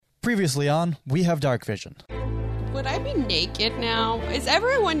Previously on, we have dark vision. Would I be naked now? Is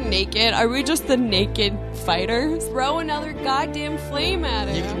everyone naked? Are we just the naked fighters? Throw another goddamn flame at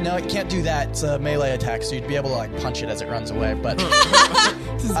it. No, you can't do that. It's a melee attack, so you'd be able to like punch it as it runs away. But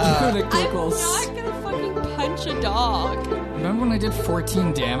Just I'm doing a quickle not gonna fucking punch a dog. Remember when I did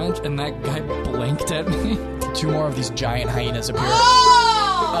 14 damage and that guy blinked at me? 2 more of these giant hyenas appear.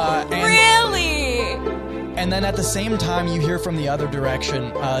 Oh! And- Really? And then at the same time, you hear from the other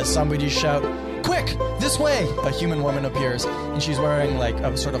direction somebody shout, "Quick, this way!" A human woman appears, and she's wearing like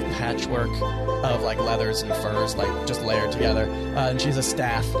a sort of patchwork of like leathers and furs, like just layered together. And she's a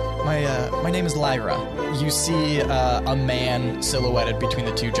staff. My name is Lyra. You see a man silhouetted between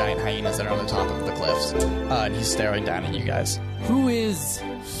the 2 giant hyenas that are on the top of the cliffs, and he's staring down at you guys. Who is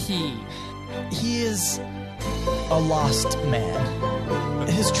he? He is a lost man.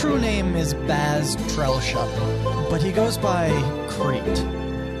 His true name is Baz Trelsha, but he goes by Crete.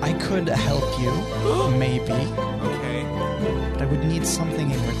 I could help you, maybe, Okay. but I would need something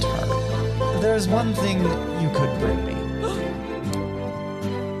in return. There's one thing you could bring me.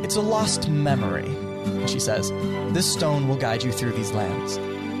 It's a lost memory, she says. This stone will guide you through these lands.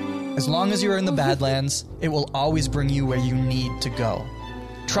 As long as you're in the Badlands, it will always bring you where you need to go.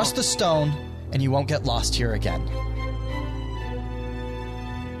 Trust the stone, and you won't get lost here again.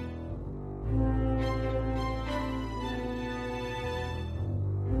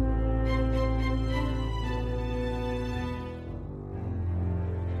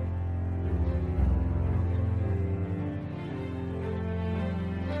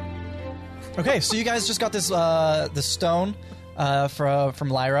 Okay, so you guys just got this stone from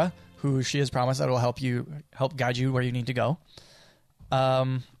Lyra, who she has promised that it will help guide you where you need to go.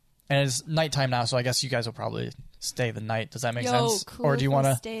 And it's nighttime now, so I guess you guys will probably stay the night. Does that make sense? Cool Or do you want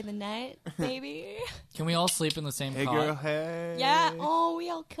to stay the night, baby? Can we all sleep in the same Hey, cot? girl, hey. Yeah. Oh, we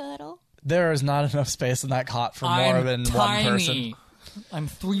all cuddle. There is not enough space in that cot for more I'm than tiny. one person. I'm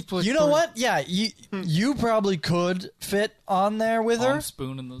 3 foot. You know what? Yeah, you probably could fit on there with her. I'm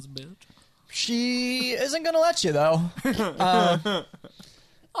spooning this bitch. She isn't gonna let you though.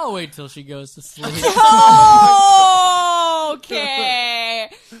 I'll wait till she goes to sleep. Oh, okay.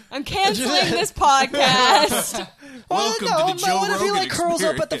 I'm canceling this podcast. Welcome to the Joe what if he Rogan like curls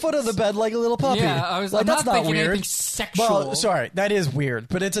up at the foot of the bed like a little puppy? Yeah, I was. like, I'm that's not not thinking weird. anything sexual. Well, sorry, that is weird,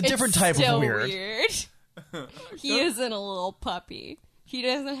 but it's a different type Still of weird. He isn't a little puppy. He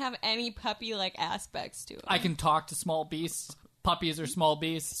doesn't have any puppy-like aspects to him. I can talk to small beasts. Puppies are small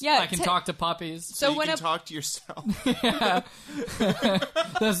beasts. Yeah, I can talk to puppies. So you when can a talk to yourself.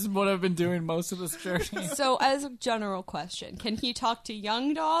 That's what I've been doing most of this journey. So, as a general question, can he talk to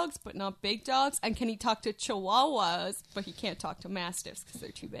young dogs but not big dogs? And can he talk to chihuahuas but he can't talk to mastiffs because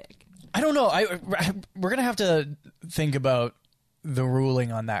they're too big? I don't know. We're gonna have to think about the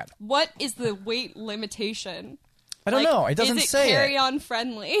ruling on that. What is the weight limitation? I don't know. It doesn't is it say carry-on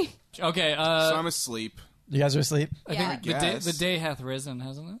friendly? Okay, So I'm asleep. You guys are asleep? I Yeah. think Yes. the day hath risen,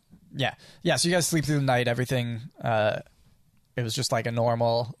 hasn't it? Yeah. So you guys sleep through the night. Everything. It was just like a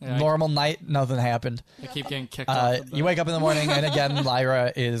normal night. Nothing happened. I keep getting kicked off the bed. You wake up in the morning, and again,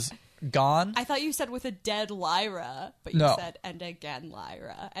 Lyra is gone. I thought you said with a dead Lyra, but you No. said, and again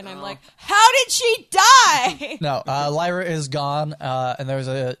Lyra. And I'm like, how did she die? No, Lyra is gone, and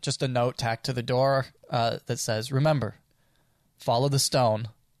there's just a note tacked to the door that says, "Remember, follow the stone.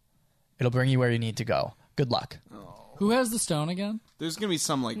 It'll bring you where you need to go. Good luck." Who has the stone again? There's going to be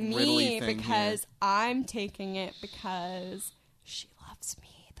some, like, riddly Me, thing because I'm taking it because she loves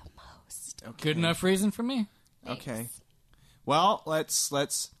me the most. here. Okay. Good enough reason for me. Okay. Well, let's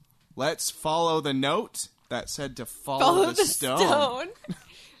follow the note that said to follow, the stone.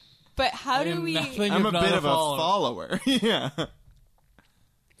 But how I do am we... nothing I'm a if bit not of a follower. Yeah.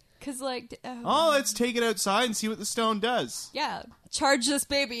 Because, like... Oh, let's take it outside and see what the stone does. yeah, charge this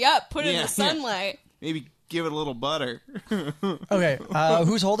baby up, put it in Yeah, the sunlight. Maybe give it a little butter. Okay,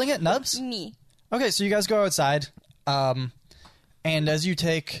 who's holding it? Nubs? Me. Okay, so you guys go outside, and as you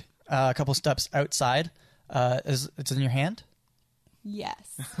take a couple steps outside, it's in your hand.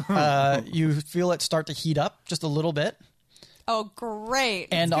 Yes. You feel it start to heat up just a little bit. Oh, great.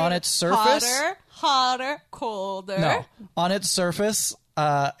 And It's on getting its surface- hotter, colder. No, on its surface,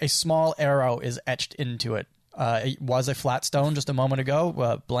 a small arrow is etched into it. It was a flat stone just a moment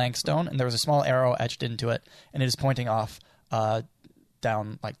ago, blank stone, and there was a small arrow etched into it, and it is pointing off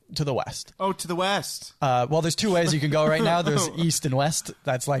down like to the west. Oh, to the west. Well, there's two ways you can go right now. There's east and west.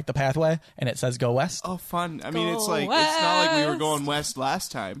 That's like the pathway, and it says go west. Oh, fun. I mean, it's Go like it's not like we were west. going west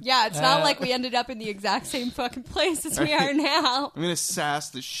last time. Yeah, it's not like we ended up in the exact same fucking place as we are now. I'm gonna sass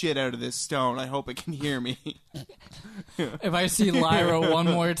the shit out of this stone. I hope it can hear me. If I see Lyra one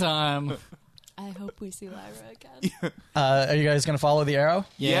more time. I hope we see Lyra again. Are you guys gonna follow the arrow?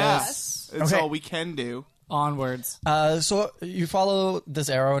 Yes. It's Okay. all we can do. Onwards. So you follow this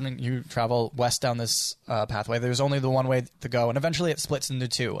arrow and you travel west down this pathway. There's only the one way to go, and eventually it splits into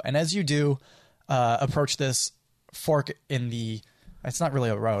two. And as you do approach this fork in the, it's not really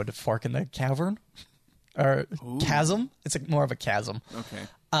a road, fork in the cavern or chasm. It's more of a chasm.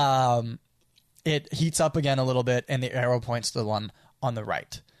 Okay. It heats up again a little bit, and the arrow points to the one on the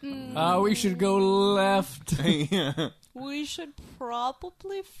right. We should go left. We should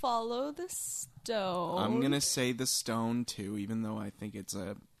probably follow the stone. I'm gonna say the stone too, even though I think it's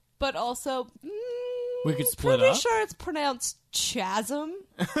a. But also, We could split pretty up. sure it's pronounced chasm.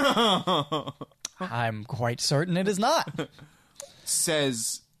 I'm quite certain it is not.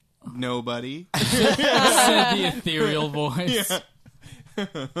 Says nobody. Said the ethereal voice.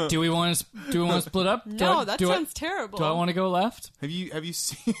 Do we want to split up? No, that sounds terrible. Do I want to go left? Have you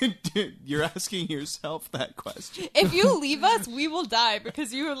seen? You're asking yourself that question. If you leave us, we will die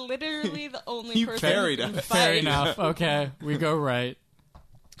because you are literally the only You person carried who can us. fight. Fair enough. Okay, we go right.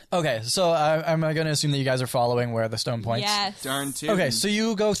 Okay, so I'm going to assume that you guys are following where the stone points. Yes. Darn too. Okay, so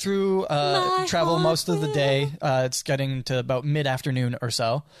you go through, My travel heart most of the will- day. It's getting to about mid-afternoon or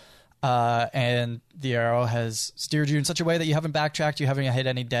so. And the arrow has steered you in such a way that you haven't backtracked, you haven't hit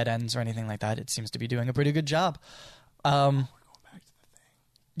any dead ends or anything like that. It seems to be doing a pretty good job.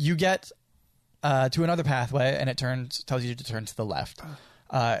 You get to another pathway, and it tells you to turn to the left.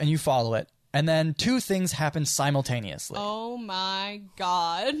 And you follow it. And then two things happen simultaneously. Oh my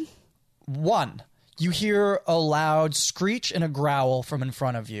god. One, you hear a loud screech and a growl from in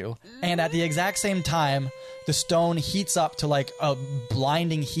front of you, and at the exact same time, the stone heats up to like a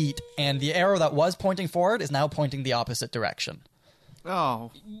blinding heat, and the arrow that was pointing forward is now pointing the opposite direction.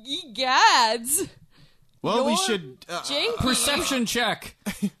 Oh. Ye gads. Well, we You're should. Janky. Perception check.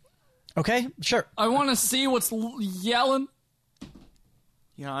 Okay, sure. I want to see what's yelling.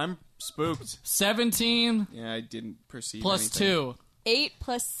 Yeah, I'm spooked. 17 Yeah, I didn't perceive plus anything. 2. 8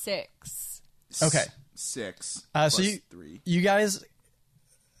 plus 6. Okay. 6. So plus 3. you guys,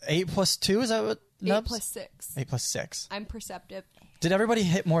 8 plus 2, is that what? 8 Nubs? plus 6. 8 plus 6. I'm perceptive. Did everybody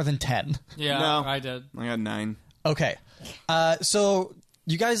hit more than 10? Yeah, No. I did. I got 9. Okay. So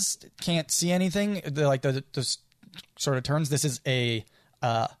you guys can't see anything. The sort of turns. This is a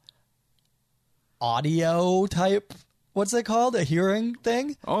audio type. What's it called? A hearing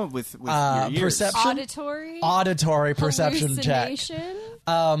thing? Oh, with your ears. Perception? Auditory perception check.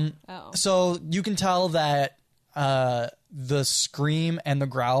 Hallucination? So you can tell that the scream and the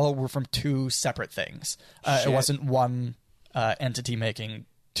growl were from two separate things. It Shit. wasn't one entity making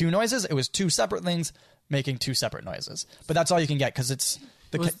two noises. It was two separate things making two separate noises. But that's all you can get because it's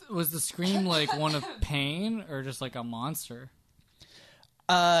the Was the scream like one of pain or just like a monster?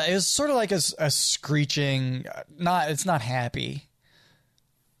 it was sort of like a screeching. It's not happy.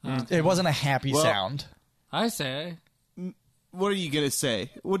 It wasn't a happy Well- sound. I say. What are you gonna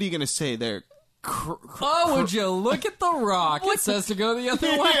say? What are you gonna say there? Oh, would you look at the rock? It says to go the other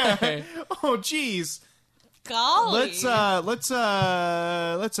way. Oh, jeez. Golly.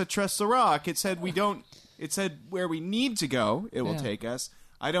 Let's trust the rock. It said we don't. It said where we need to go. It will Yeah. take us.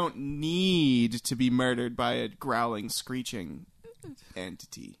 I don't need to be murdered by a growling, screeching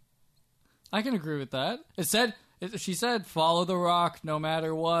entity. I can agree with that. She said, follow the rock no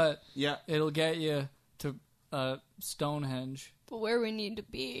matter what. Yeah. It'll get you to Stonehenge. But where we need to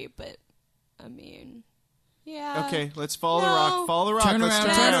be, but I mean, yeah. Okay, let's follow the No. rock. Follow the rock. Turn let's around,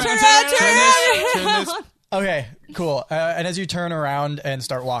 turn turn around. around, Turn this. Okay, cool. And as you turn around and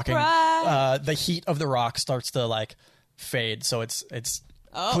start walking, Right. the heat of the rock starts to like fade. So it's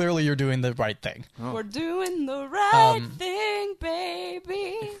clearly you're doing the right thing. We're doing the right thing,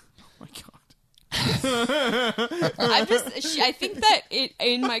 baby. Oh my god. I think that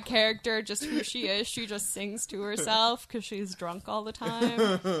in my character, just who she is, she just sings to herself because she's drunk all the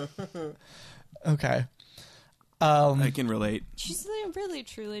time. Okay. I can relate. She's like, really,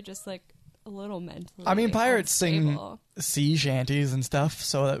 truly just like a little mentally. I mean, pirates sing unstable. sea shanties and stuff,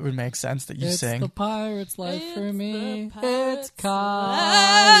 so that would make sense that you It's sing. the pirate's life for It's me. the pirate's It's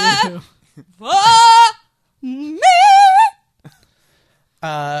Caillou. Ah, me.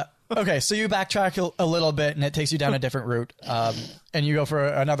 Okay, so you backtrack a little bit, and it takes you down a different route, and you go for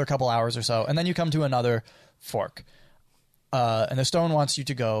another couple hours or so, and then you come to another fork. and the stone wants you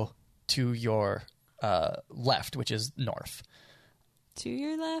to go to your left, which is north. To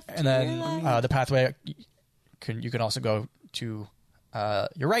your left. And then the pathway, you can also go to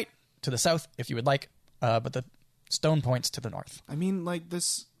your right, to the south, if you would like. But the stone points to the north. I mean, like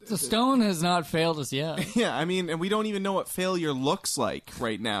this. The stone has not failed us yet. Yeah, I mean, and we don't even know what failure looks like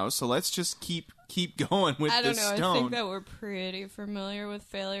right now. So let's just keep going with I don't this know. stone. I think that we're pretty familiar with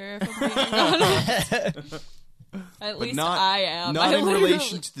failure, if I'm being honest. At least not, I am. Not I in literally-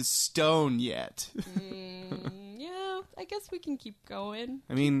 relation to the stone yet. Yeah, I guess we can keep going.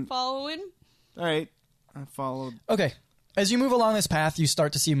 I mean, Following. all right, I followed. Okay. As you move along this path, you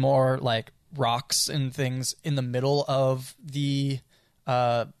start to see more like rocks and things in the middle of the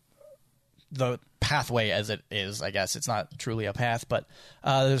pathway as it is. I guess it's not truly a path, but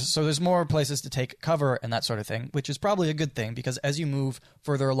there's more places to take cover and that sort of thing, which is probably a good thing because as you move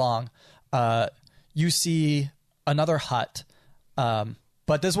further along, you see another hut.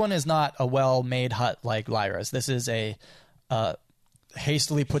 But this one is not a well-made hut like Lyra's. This is a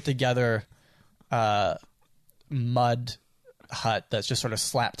hastily put together mud hut that's just sort of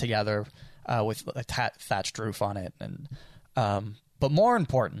slapped together with a thatched roof on it. And but more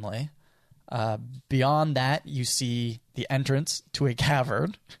importantly, beyond that, you see the entrance to a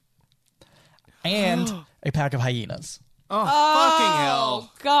cavern and a pack of hyenas. Oh, fucking Oh,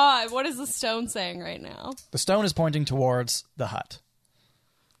 hell! God. What is the stone saying right now? The stone is pointing towards the hut.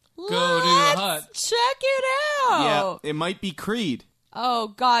 Go to the hut. Check it out. Yeah, it might be Creed. Oh,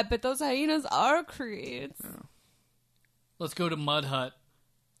 God. But those hyenas are creeds. Let's go to Mud Hut.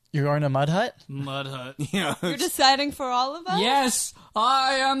 You're going to Mud Hut? Mud Hut. Yeah, You're deciding for all of us? Yes,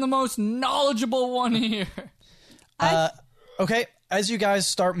 I am the most knowledgeable one here. Okay, as you guys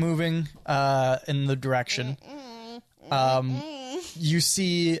start moving in the direction, you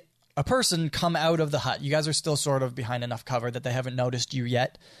see a person come out of the hut. You guys are still sort of behind enough cover that they haven't noticed you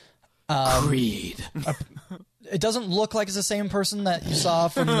yet. Creed. It doesn't look like it's the same person that you saw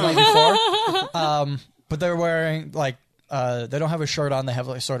from the night before, but they're wearing like they don't have a shirt on. They have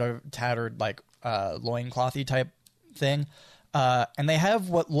like sort of tattered like loinclothy type thing, and they have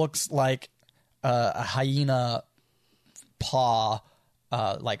what looks like a hyena paw,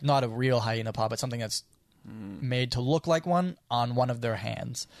 like not a real hyena paw, but something that's made to look like one on one of their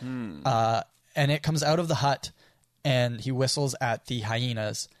hands. And it comes out of the hut, and he whistles at the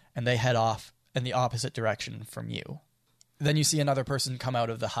hyenas, and they head off in the opposite direction from you. Then you see another person come out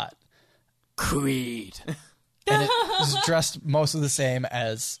of the hut, Creed. and it is dressed most of the same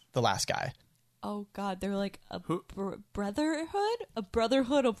as the last guy. Oh, God. They're like a brotherhood? A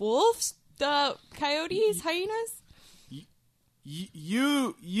brotherhood of wolves? The coyotes? Hyenas?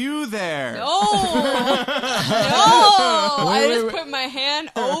 you there? No! I just put my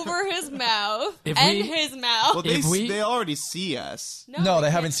hand over his mouth his mouth. Well, they already see us. No, they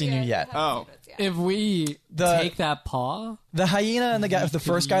haven't seen you yet. Oh. If we take that paw, The hyena and the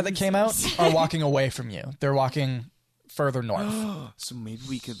first guy that came out are walking away from you. They're walking further north. So maybe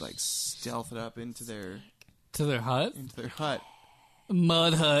we could like stealth it up into their to their hut, hut.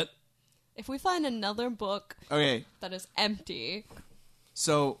 Mud Hut. If we find another book Okay, that is empty,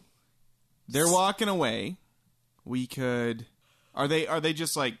 so they're walking away. We could. Are they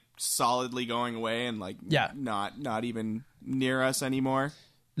just like solidly going away and like not even near us anymore?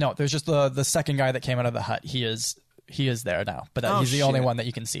 No, there's just the second guy that came out of the hut. He is there now, but he's the only one that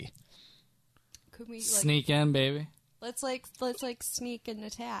you can see. could we like Sneak in, baby. let's sneak and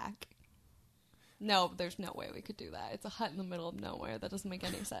attack? No, there's no way we could do that. It's a hut in the middle of nowhere. That doesn't make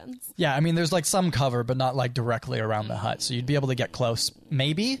any sense. Yeah, I mean, there's like some cover, but not like directly around the hut. So you'd be able to get close,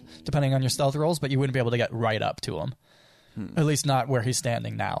 maybe, depending on your stealth rolls, but you wouldn't be able to get right up to him. At least not where he's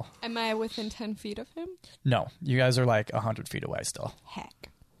standing now. Am I within 10 feet of him? No, you guys are like 100 feet away still. Heck.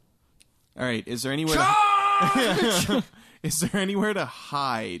 All right. Is there anywhere? Is there anywhere to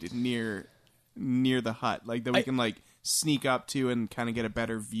hide near the hut, like that we can like sneak up to and kind of get a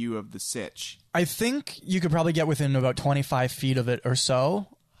better view of the sitch? I think you could probably get within about 25 feet of it or so.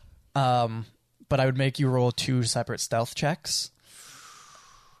 But I would make you roll 2 separate stealth checks.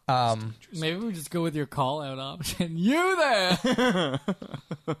 Maybe we just go with your call out option. You there?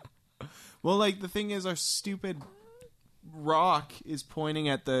 Well, like the thing is, our stupid rock is pointing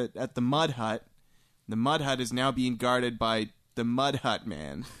at the mud hut. The mud hut is now being guarded by the Mud Hut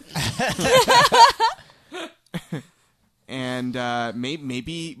Man. And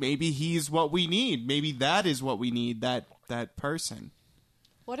maybe he's what we need. Maybe that is what we need. That person.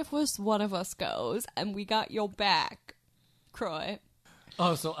 What if one of us goes and we got your back, Croy?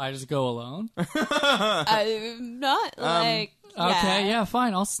 Oh, so I just go alone? I'm not like... Okay, yeah,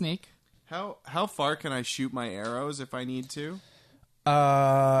 fine. I'll sneak. How far can I shoot my arrows if I need to?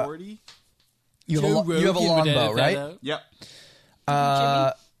 40? You have a longbow, right? Yep.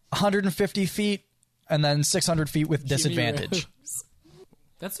 150 feet, and then 600 feet with disadvantage.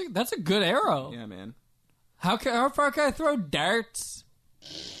 That's a good arrow. Yeah, man. How far can I throw darts?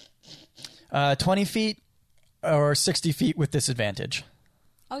 20 feet or 60 feet with disadvantage.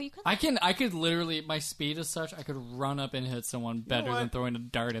 Oh, you can. I could literally, my speed is such, I could run up and hit someone better than throwing a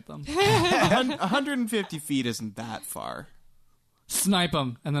dart at them. 150 feet isn't that far. Snipe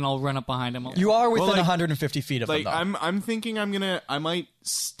them, and then I'll run up behind them. You are within 150 feet of them, though. I'm thinking I might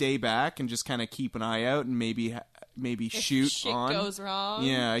stay back and just kind of keep an eye out and maybe shoot shit on. goes wrong.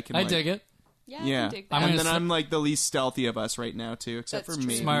 Yeah, I can. I dig it. Yeah, I Yeah, can dig that. and then I'm like the least stealthy of us right now too, except That's for true.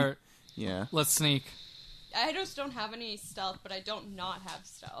 me. Smart. Yeah. Let's sneak. I just don't have any stealth, but I don't not have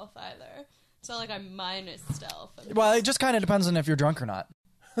stealth either. It's not like I'm minus stealth. Well, it just kind of depends on if you're drunk or not.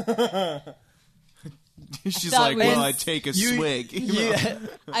 She's thought like, we- well, I take a swig.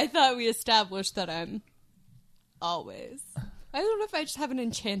 I thought we established that I'm always. I don't know if I just have an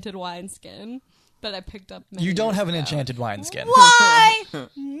enchanted wineskin that I picked up. Many You don't years have an ago. enchanted wineskin. Why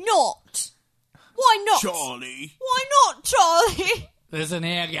not? Why not? Charlie. Why not, Charlie? Listen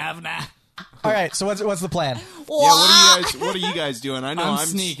here, governor. All right, so what's the plan? Yeah, what are you guys doing? I know I'm I'm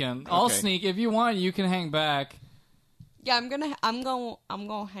sneaking. I'll Okay. sneak. If you want, you can hang back. Yeah, I'm gonna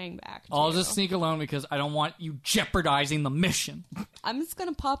hang back. I'll too. just sneak alone because I don't want you jeopardizing the mission. I'm just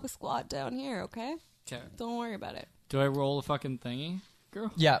gonna pop a squat down here, okay? Okay. Don't worry about it. Do I roll a fucking thingy,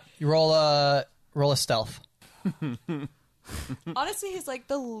 girl? Yeah, you roll a stealth. Honestly, he's like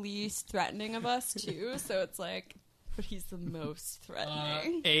the least threatening of us too, so it's like, but he's the most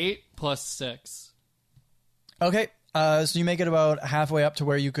threatening. 8 plus 6. Okay, so you make it about halfway up to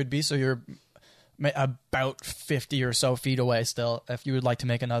where you could be, so you're about 50 or so feet away still. If you would like to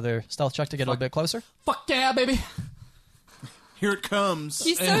make another stealth check to get a little bit closer. Fuck yeah, baby. Here it comes.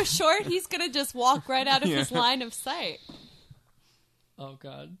 He's so short, he's gonna just walk right out of his line of sight. Oh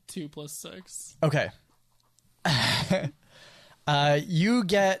god, 2 plus 6. Okay. You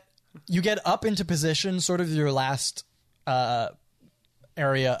get up into position, sort of your last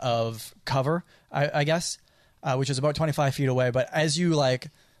area of cover, I guess, which is about 25 feet away. But as you I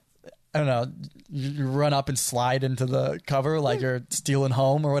don't know, you run up and slide into the cover like you're stealing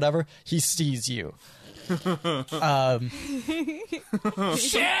home or whatever. He sees you. Shit!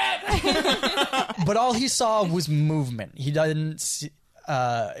 But all he saw was movement. He didn't see,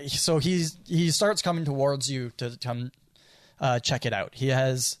 so he starts coming towards you to come check it out. He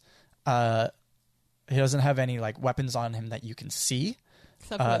doesn't have any like weapons on him that you can see.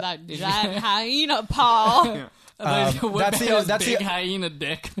 Except for that giant hyena paw. That's the big hyena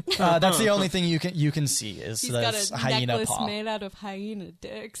dick. that's the only thing you can see is He's got this a hyena necklace paw. made out of hyena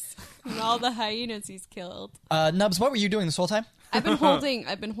dicks. And all the hyenas he's killed. Nubs, what were you doing this whole time? I've been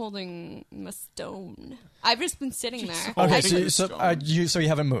holding a stone. I've just been sitting there. Okay, so you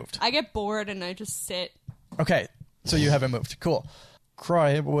haven't moved. I get bored and I just sit. Okay, so you haven't moved. Cool.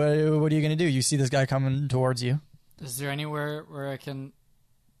 Croy, what are you gonna do? You see this guy coming towards you. Is there anywhere where I can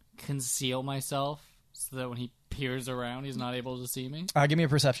conceal myself so that when he peers around, he's not able to see me? Give me a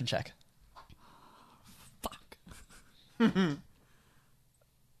perception check. Fuck.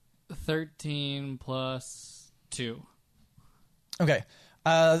 13 plus 2. Okay.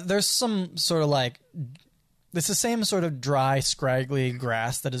 There's some sort of it's the same sort of dry, scraggly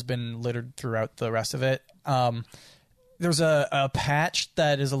grass that has been littered throughout the rest of it. There's a patch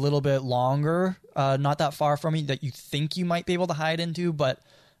that is a little bit longer, not that far from you, that you think you might be able to hide into, but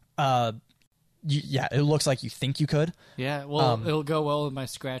it looks like you think you could. Yeah, well, it'll go well with my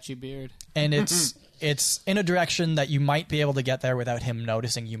scratchy beard. And it's in a direction that you might be able to get there without him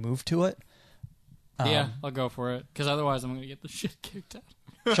noticing you move to it. Yeah, I'll go for it, because otherwise I'm going to get the shit kicked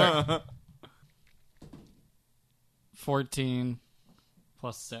out. Sure. 14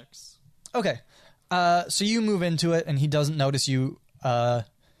 plus 6. Okay. So you move into it, and he doesn't notice you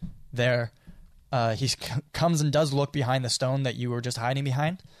there. He comes and does look behind the stone that you were just hiding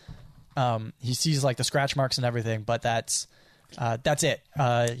behind. He sees the scratch marks and everything, but that's it.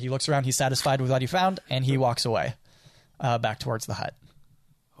 He looks around, he's satisfied with what he found, and he walks away back towards the hut.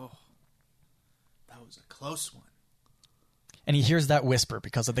 Oh, that was a close one. And he hears that whisper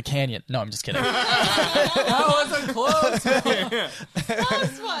because of the canyon. No, I'm just kidding. That wasn't close.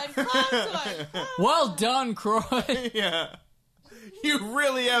 Close one. Well done, Croy. Yeah. You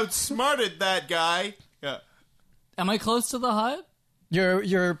really outsmarted that guy. Yeah. Am I close to the hut?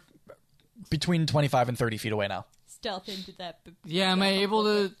 You're between 25 and 30 feet away now. Stealth into that. Yeah, am I able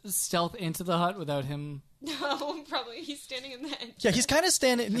to stealth into the hut without him No, probably he's standing in the entrance. Yeah, he's kind of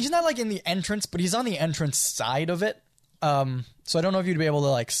standing. He's not like in the entrance, but he's on the entrance side of it. So I don't know if you'd be able to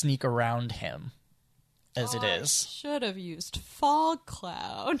like sneak around him, as it is. Should have used fog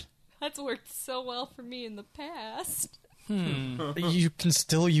cloud. That's worked so well for me in the past. You can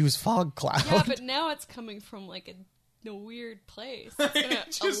still use fog cloud. Yeah, but now it's coming from like a weird place. It's gonna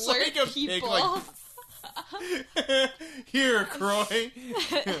Just alert like a pig, people. like- Here, Croy.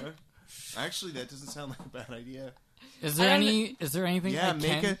 Actually, that doesn't sound like a bad idea. Is there anything? Yeah,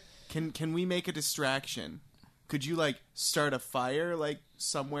 I can we make a distraction? Could you like start a fire like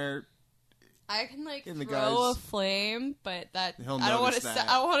somewhere? I can like In the throw guys- a flame, but that He'll I don't want notice to. that.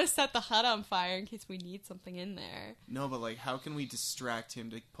 I don't want to set the hut on fire in case we need something in there. No, but like, how can we distract him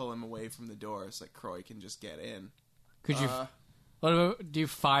to pull him away from the door so that Croy can just get in? Could you? What about, do you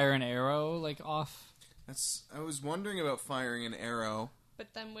fire an arrow like off? I was wondering about firing an arrow.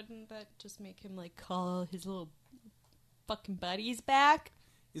 But then wouldn't that just make him like call his little fucking buddies back?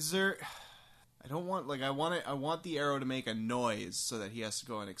 Is there? I don't want like I want the arrow to make a noise so that he has to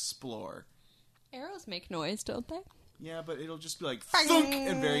go and explore. Arrows make noise, don't they? Yeah, but it'll just be like thunk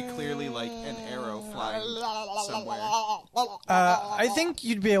and very clearly like an arrow flying somewhere. I think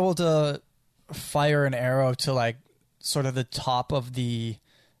you'd be able to fire an arrow to like sort of the top of the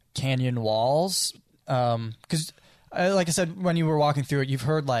canyon walls, because like I said, when you were walking through it, you've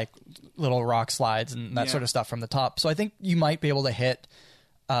heard like little rock slides and that Yeah. sort of stuff from the top. So I think you might be able to hit.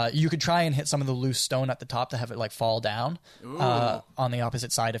 You could try and hit some of the loose stone at the top to have it like fall down on the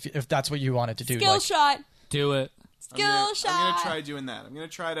opposite side if that's what you wanted to do. Skill like, shot. Do it. Skill shot. I'm gonna try doing that. I'm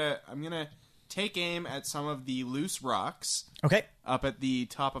gonna take aim at some of the loose rocks Okay. up at the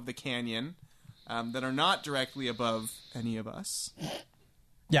top of the canyon that are not directly above any of us.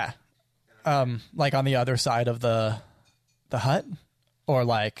 Yeah. Like on the other side of the hut, or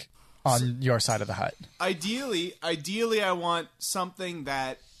like on your side of the hut. Ideally, I want something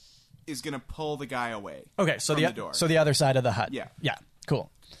that is gonna pull the guy away. Okay, so from the the door. so the other side of the hut. Yeah. Yeah. Cool.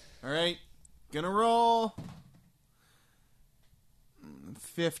 All right, gonna roll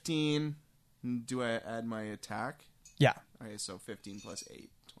 15. Do I add my attack? Yeah. Okay, so 15 plus 8,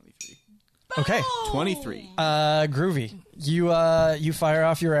 23. Okay. 23. Groovy. You fire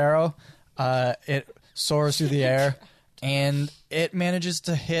off your arrow. It soars through the air, and it manages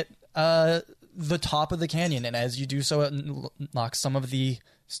to hit the top of the canyon. And as you do so, it knocks some of the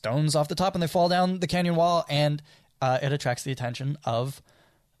stones off the top, and they fall down the canyon wall. And it attracts the attention of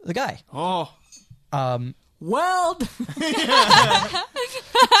the guy. Oh, Well,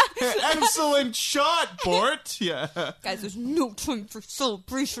 excellent shot, Bort. Yeah. Guys, there's no time for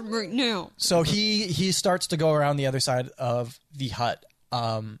celebration right now. So he starts to go around the other side of the hut,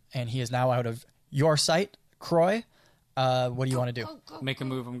 and he is now out of your sight, Croy. What do you want to do? make a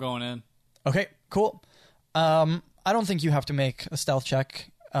move. I'm going in. Okay, cool. I don't think you have to make a stealth check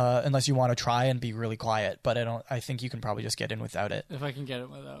unless you want to try and be really quiet, but I think you can probably just get in without it. If I can get it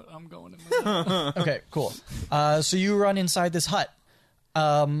without, I'm going in without. Okay, cool. So you run inside this hut.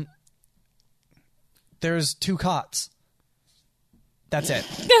 There's 2 cots. That's it.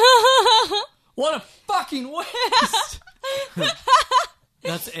 What a fucking waste!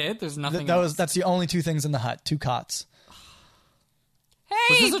 That's it. There's nothing. else. That's the only 2 things in the hut. 2 cots. Was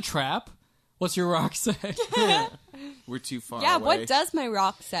Hey! this a trap? What's your rock say? We're too far Yeah, away. what does my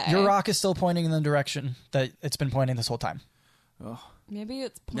rock say? Your rock is still pointing in the direction that it's been pointing this whole time. Maybe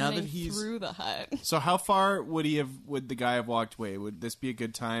it's Now that pointing he's- through the hut. So how far would the guy have walked away? Would this be a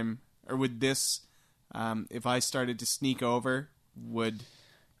good time, or would this, if I started to sneak over, would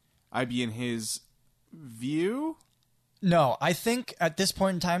I be in his view? No, I think at this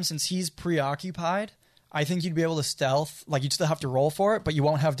point in time, since he's preoccupied, I think you'd be able to stealth. Like, you'd still have to roll for it, but you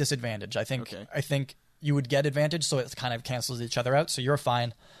won't have disadvantage. I think you would get advantage, so it kind of cancels each other out, so you're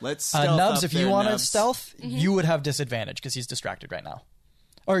fine. Let's stealth Nubs, up if you there, wanted Nubs. stealth, you would have disadvantage because he's distracted right now.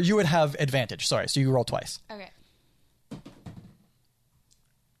 Or you would have advantage, sorry, so you roll twice. Okay.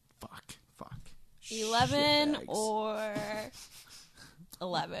 Fuck. 11 Shitbags. or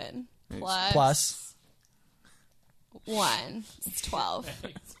 11 Nice. plus, Plus, 1. It's 12.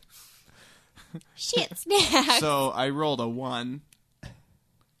 Shit, snack. So I rolled a 1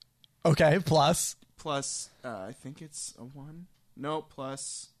 okay, plus. I think it's a 1. No,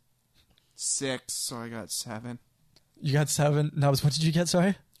 plus 6. So I got 7. You got 7. Nubs, what did you get,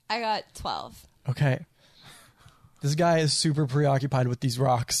 sorry? I got 12. Okay. This guy is super preoccupied with these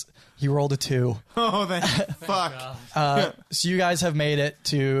rocks. He rolled a 2. Oh, fuck. So you guys have made it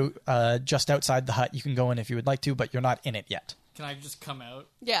to just outside the hut. You can go in if you would like to, but you're not in it yet. Can I just come out?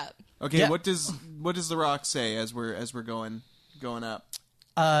 Yeah. Okay, Yeah. what does the rock say as we're going up?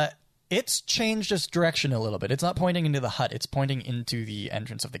 It's changed its direction a little bit. It's not pointing into the hut. It's pointing into the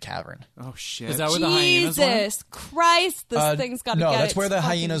entrance of the cavern. Oh shit! Is that where the hyenas were? Jesus Christ, this thing's got to No, get that's its where the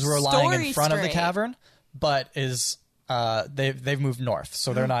fucking hyenas were lying in story front of the straight. cavern, but they've moved north,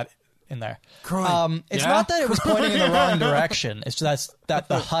 so they're not in there. Croy. It's Yeah? not that it was pointing in the wrong direction. It's just that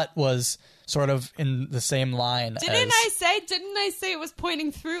the hut was sort of in the same line. Didn't I say it was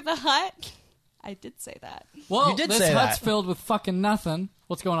pointing through the hut? I did say that. Well, You did this say hut's that. filled with fucking nothing.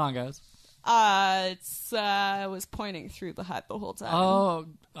 What's going on, guys? It was pointing through the hut the whole time. Oh,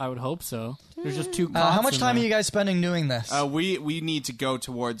 I would hope so. There's just two. How much cots in time are there. you guys spending doing this? We need to go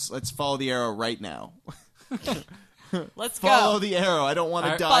towards. Let's follow the arrow right now. Let's Follow go. the arrow. I don't want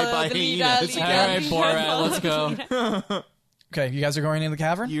to Alright. die Follow by the leader, hyenas. leader. All right, Borat, let's go. Okay, you guys are going into the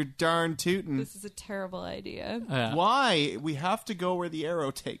cavern? You're darn tootin'. This is a terrible idea. Yeah. Why? We have to go where the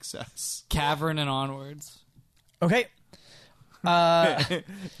arrow takes us. Cavern and onwards. Okay.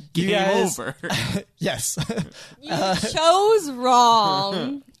 Game guys- over. Yes. You chose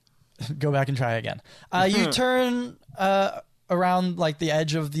wrong. Go back and try again. You turn around like the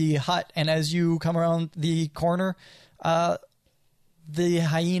edge of the hut, and as you come around the corner, the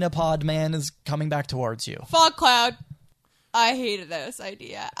hyena pod man is coming back towards you. Fog cloud. I hated this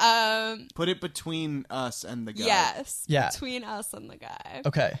idea. Put it between us and the guy. Yes. Yeah. Between us and the guy.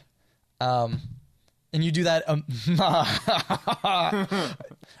 Okay. And you do that.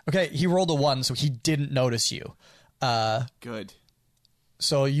 Okay, he rolled a 1, so he didn't notice you. Good.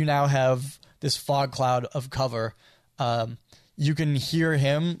 So you now have this fog cloud of cover. You can hear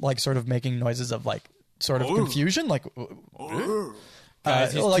him like sort of making noises of like sort of confusion, like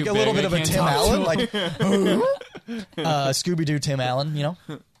Guys, he's like too a little big, bit of I a can't Tim talk to Allen, him. like Scooby Doo Tim Allen, you know.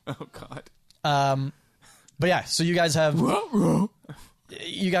 Oh god. But yeah, so you guys have you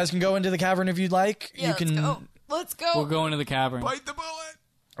guys can go into the cavern if you'd like. Yeah, you can. let's go. Let's go. We'll go into the cavern. Bite the bullet.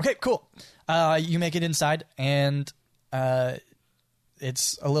 Okay, cool. You make it inside, and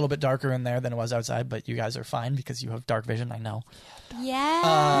it's a little bit darker in there than it was outside, but you guys are fine because you have dark vision. I know.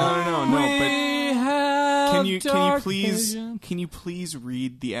 Yeah. No. But We have can you dark please vision.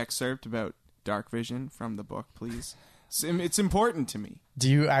 read the excerpt about dark vision from the book, please? It's important to me. Do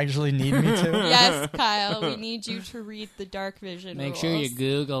you actually need me to? Yes, Kyle. We need you to read the dark vision. Make sure you rules.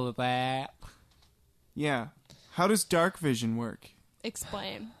 Google that. Yeah. How does dark vision work?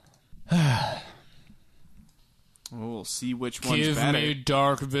 Explain. We'll see which one's Give better. me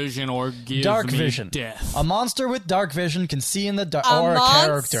dark vision or give Dark me vision. death. A monster with dark vision can see in the dark, A or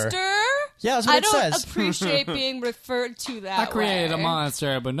monster? a character. Yeah, that's what I it don't says. appreciate being referred to that I created way. a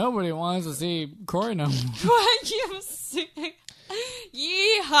monster, but nobody wants to see Croy no more. What you say?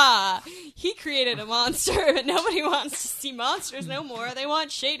 Yeehaw! He created a monster, but nobody wants to see monsters no more. They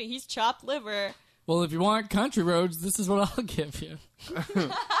want Shady. He's chopped liver. Well, if you want country roads, this is what I'll give you.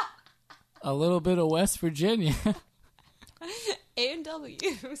 A little bit of West Virginia. A&W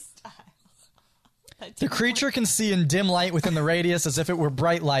style. The creature can see in dim light within the radius as if it were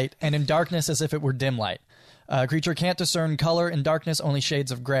bright light, and in darkness as if it were dim light. Creature can't discern color in darkness, only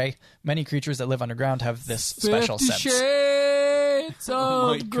shades of gray. Many creatures that live underground have this special 50 sense. Shades Oh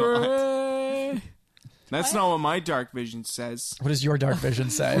my of God. Grey. That's not what my dark vision says. What does your dark vision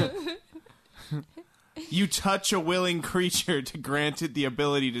say? You touch a willing creature to grant it the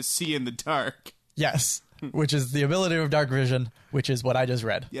ability to see in the dark. Yes, which is the ability of dark vision, which is what I just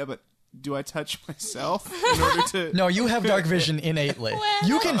read. Yeah, but do I touch myself in order to... No, you have dark vision innately.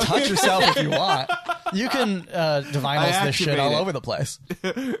 You can touch yourself if you want. You can divinals this shit activate all it. over the place.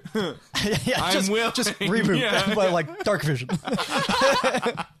 Yeah, I'm just willing. reboot Yeah. by like dark vision.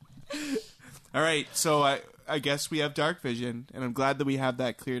 All right, so I guess we have dark vision, and I'm glad that we have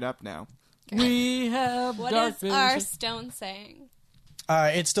that cleared up now. We have What dark is vision. our stone saying?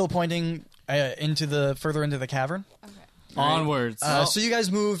 It's still pointing further into the cavern. Okay. Onwards. So you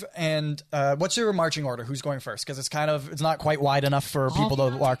guys move, and what's your marching order? Who's going first? Because it's not quite wide enough for people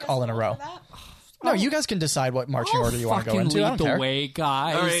to walk all in a row. No, you guys can decide what marching order you want to go Fucking into. I lead don't the care. way,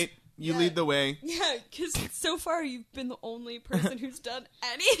 guys. All right, you lead the way. Yeah, because so far you've been the only person who's done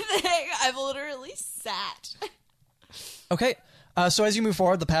anything. I've literally sat. Okay. So as you move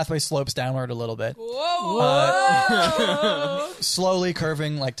forward, the pathway slopes downward a little bit, Whoa! slowly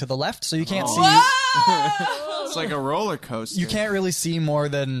curving like to the left, so you can't see. Whoa! It's like a roller coaster. You can't really see more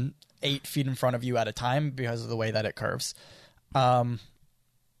than 8 feet in front of you at a time because of the way that it curves.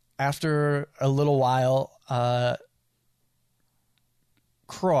 After a little while,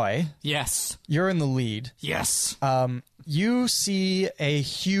 Croy, Yes. you're in the lead. Yes. You see a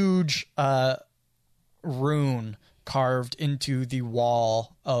huge rune carved into the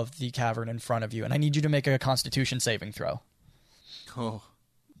wall of the cavern in front of you, and I need you to make a Constitution saving throw. Oh.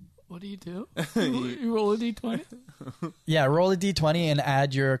 What do you do? You roll a d20? Yeah, roll a d20 and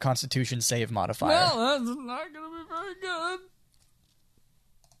add your Constitution save modifier. Well, that's not going to be very good.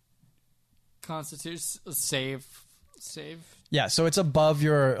 Constitution save. Yeah, so it's above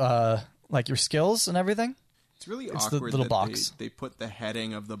your your skills and everything. It's really It's the awkward little that box. They put the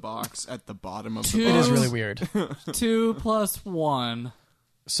heading of the box at the bottom of Two. the It box. is really weird. 2 plus 1.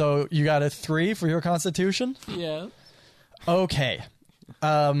 So you got a 3 for your Constitution? Yeah. Okay.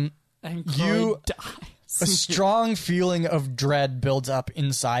 And You- Croy dies. A strong feeling of dread builds up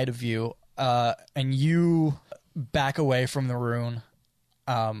inside of you, and you back away from the rune.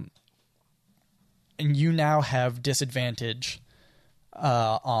 And you now have disadvantage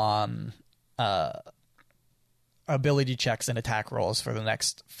on ability checks and attack rolls for the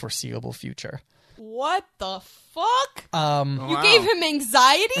next foreseeable future. What the fuck? You Wow. gave him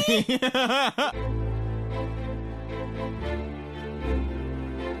anxiety?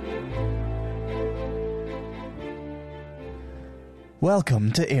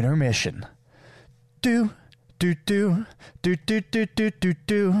 Welcome to Intermission. Do, do, do, do, do, do, do, do,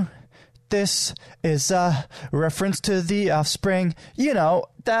 do. This is a reference to The Offspring. You know,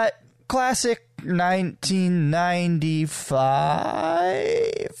 that classic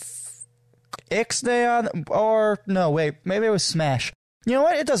 1995 Ixnay on, or no, wait, maybe it was Smash. You know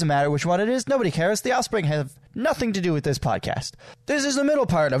what? It doesn't matter which one it is. Nobody cares. The Offspring have nothing to do with this podcast. This is the middle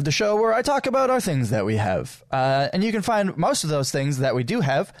part of the show where I talk about our things that we have. And you can find most of those things that we do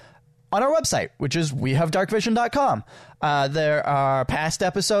have on our website, which is wehavedarkvision.com. There are past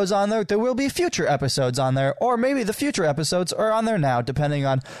episodes on there. There will be future episodes on there, or maybe the future episodes are on there now, depending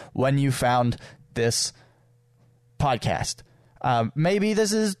on when you found this podcast. Maybe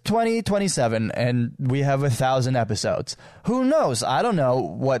this is 2027 and we have 1,000 episodes. Who knows? I don't know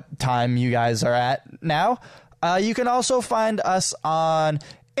what time you guys are at now. You can also find us on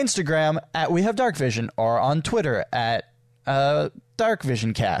Instagram at We Have Dark Vision, or on Twitter at Dark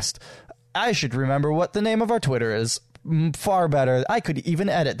Vision Cast. I should remember what the name of our Twitter is. Far better. I could even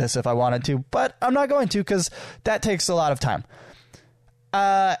edit this if I wanted to, but I'm not going to because that takes a lot of time.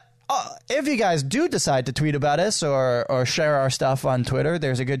 If you guys do decide to tweet about us or share our stuff on Twitter,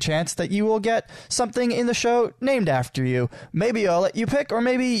 there's a good chance that you will get something in the show named after you. Maybe I'll let you pick, or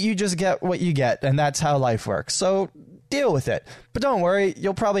maybe you just get what you get, and that's how life works. So deal with it. But don't worry,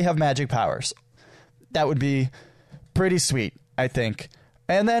 you'll probably have magic powers. That would be pretty sweet, I think.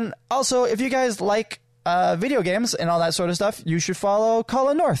 And then also, if you guys like video games and all that sort of stuff, you should follow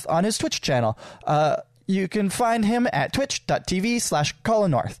Colin North on his Twitch channel. You can find him at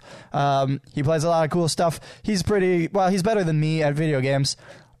twitch.tv/Colin North. He plays a lot of cool stuff. He's better than me at video games.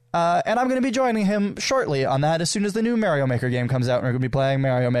 And I'm going to be joining him shortly on that as soon as the new Mario Maker game comes out. We're going to be playing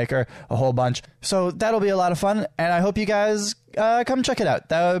Mario Maker a whole bunch. So that'll be a lot of fun, and I hope you guys come check it out.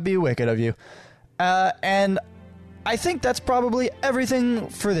 That would be wicked of you. And I think that's probably everything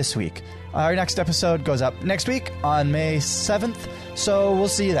for this week. Our next episode goes up next week on May 7th, so we'll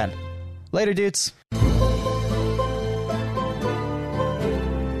see you then. Later, dudes.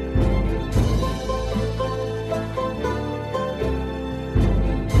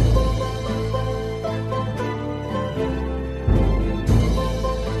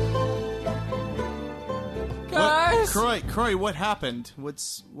 Guys! Croy, what happened?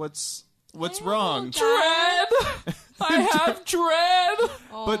 What's wrong? Dread! I have dread!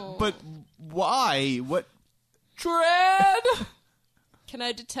 But why? What? Dread! Can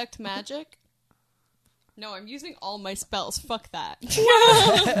I detect magic? No, I'm using all my spells. Fuck that. West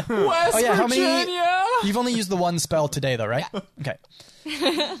yeah, how many- Virginia! You've only used the one spell today, though, right? Yeah.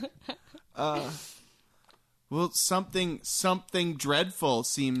 Okay. Well, something dreadful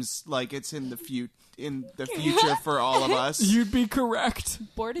seems like it's in the future for all of us. You'd be correct.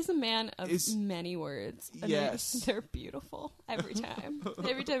 Bort is a man of Is- many words. And Yes. They're beautiful every time.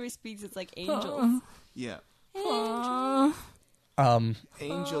 Every time he speaks, it's like angels. Yeah,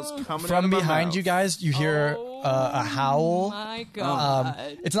 angels coming out From of my behind mouth. you guys, you hear a howl. My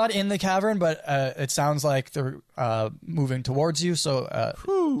God. It's not in the cavern, but it sounds like they're moving towards you, so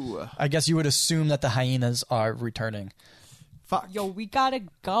Ooh, I guess you would assume that the hyenas are returning. fuck. Yo, we gotta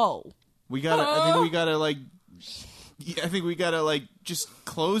go. I think we gotta just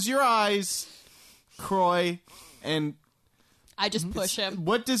close your eyes, Croy, and I just push him.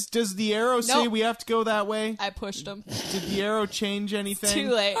 what does the arrow say? Nope. We have to go that way. I pushed him. Did the arrow change anything?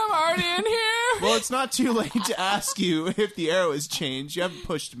 Too late. I'm already in here! Well, it's not too late to ask you if the arrow has changed. You haven't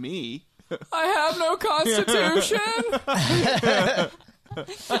pushed me. I have no constitution!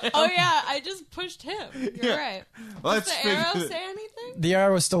 Oh yeah, I just pushed him. You're right. Let's Does the arrow figure- say anything? The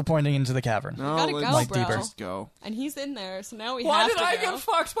arrow is still pointing into the cavern. No, Gotta let's go, like bro. deeper. just go. And he's in there, so now we Why have did to I go. get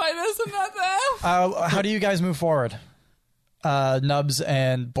fucked by this and not them? How do you guys move forward? Nubs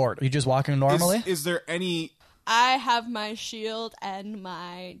and Bort. Are you just walking normally? Is there any... I have my shield and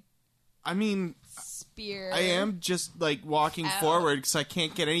my I mean, spear. I am just like walking Ow. forward because I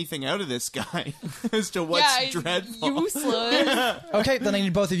can't get anything out of this guy as to what's Yeah, he's dreadful. useless. Okay, then I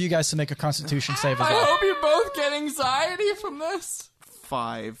need both of you guys to make a Constitution save as I well. hope you both get anxiety from this.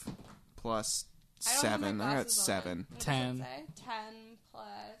 5 plus I don't have my 7. I got glasses on. 7. What does 10. it say? 10 plus.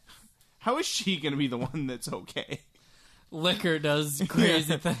 How is she going to be the one that's okay? Liquor does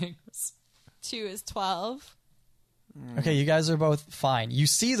crazy things. 2 is 12. Okay, you guys are both fine. You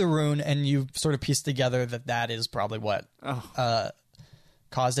see the rune, and you sort of piece together that is probably what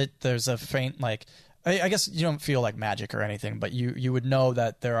caused it. There's a faint, like... I guess you don't feel like magic or anything, but you would know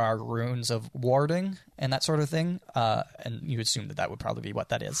that there are runes of warding and that sort of thing, and you assume that would probably be what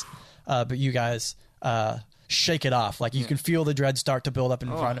that is. But you guys shake it off. Like, you can feel the dread start to build up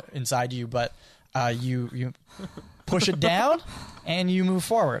inside you, but you push it down, and you move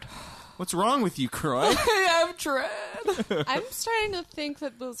forward. What's wrong with you, Croy? I have dread. I'm starting to think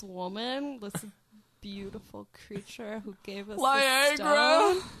that this woman, this beautiful creature who gave us the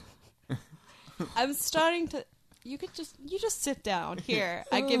Viagra. stone, I'm starting to... You just sit down. Here,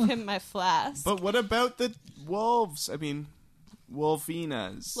 I give him my flask. But what about the wolves? I mean,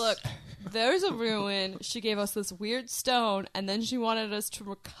 wolfinas. Look, there's a ruin. She gave us this weird stone, and then she wanted us to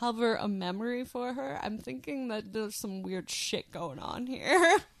recover a memory for her. I'm thinking that there's some weird shit going on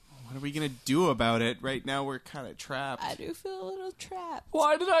here. What are we going to do about it? Right now we're kind of trapped. I do feel a little trapped.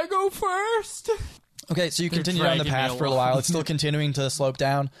 Why did I go first? Okay, so you They're continue down the dragging me path for a along. while. It's still continuing to slope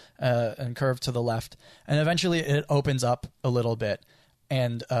down and curve to the left. And eventually it opens up a little bit.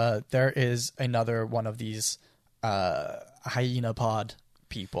 And there is another one of these hyena pod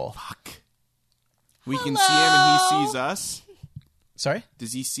people. Fuck. We can see him and he sees us. Sorry?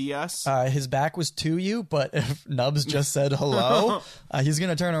 Does he see us? His back was to you, but if Nubs just said hello, he's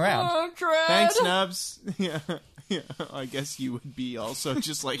going to turn around. Oh, dread. Thanks, Nubs. Yeah. I guess you would be also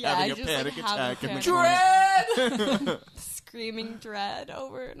just like Yeah, having I a just, panic like, have attack a in the panic corner. Dread. Screaming dread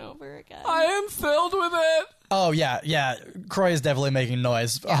over and over again. I am filled with it. Oh, yeah. Croy is definitely making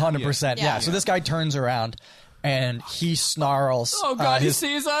noise. 100%. Yeah. Yeah. So this guy turns around and he snarls. Oh God, he his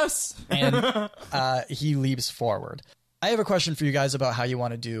sees us. and he leaps forward. I have a question for you guys about how you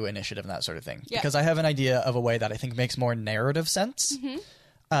want to do initiative and that sort of thing. Yeah. Because I have an idea of a way that I think makes more narrative sense.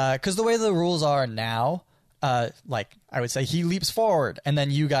 Because the way the rules are now, like, I would say he leaps forward, and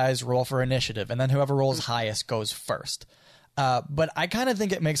then you guys roll for initiative, and then whoever rolls highest goes first. But I kind of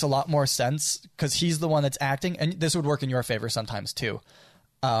think it makes a lot more sense, because he's the one that's acting, and this would work in your favor sometimes, too.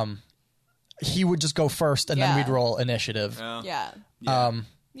 He would just go first, and then Yeah. we'd roll initiative. Yeah.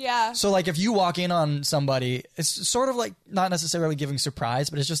 Yeah. So, like, if you walk in on somebody, it's sort of like not necessarily giving surprise,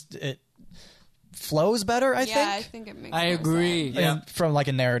 but it's just, it flows better, I I think. think it makes I more agree. sense. Yeah. And from, like,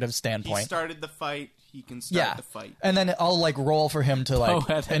 a narrative He standpoint. started the fight. He can start the fight. And then I'll, like, roll for him to, like,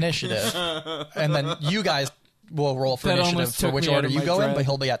 Poetic. initiative. And then you guys will roll for That initiative almost for took which me out order of you my go in, dread. but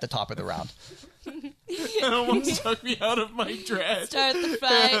he'll be at the top of the round. That almost took me out of my dread. Start the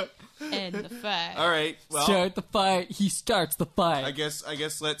fight. End the fight. All right. Well, Start the fight. He starts the fight. I guess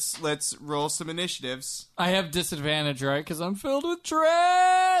let's roll some initiatives. I have disadvantage, right? Because I'm filled with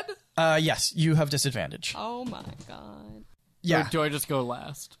dread. Yes, you have disadvantage. Oh my god. Yeah. Or do I just go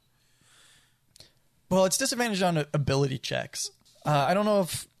last? Well, it's disadvantage on ability checks. I don't know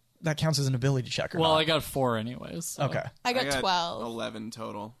if that counts as an ability check or Well, not. I got 4 anyways. So. Okay. I got 12. 11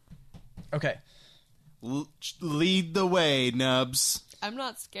 total. Okay. Lead the way, Nubs. I'm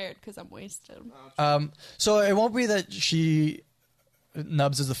not scared because I'm wasted. So it won't be that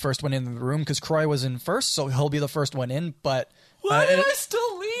Nubs is the first one in the room, because Croy was in first, so he'll be the first one in, but Why did I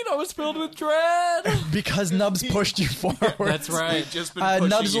still lead? I was filled with dread. because Nubs pushed you forward. That's right. We've just been pushing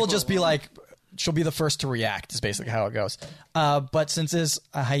Nubs will you just be along. like, she'll be the first to react, is basically how it goes. But since it's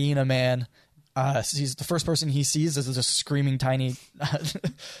a hyena man, he's the first person he sees is a screaming tiny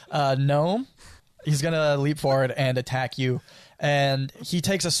gnome. He's going to leap forward and attack you. And he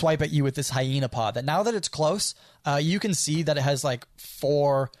takes a swipe at you with this hyena paw that now that it's close, you can see that it has like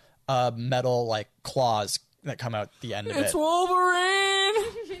 4 metal like claws that come out the end of It's it. Wolverine.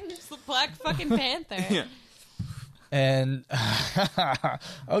 It's the Black fucking Panther. Yeah. And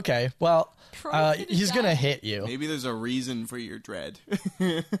okay, well, Croy's gonna he's going to die. hit you. Maybe there's a reason for your dread.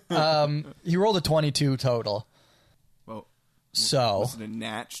 He rolled a 22 total. Well, So, was it a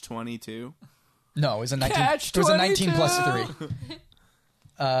natch 22? no, it was a 19. Catch It was a 19 plus 22.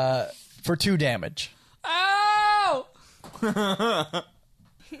 3. For 2 damage. Ow!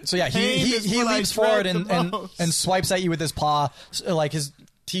 So yeah, Pain he is what I leaps forward dread the and most. swipes at you with his paw, like his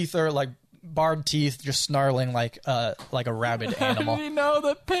teeth are like barbed teeth, just snarling like a rabid How animal. did he know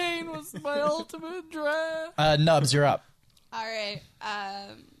that pain was my ultimate dread? Nubs, you're up. All right.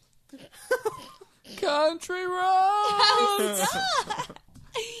 Country roads.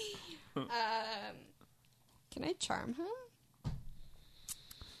 Can I charm him?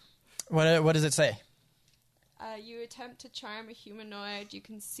 What does it say? You attempt to charm a humanoid you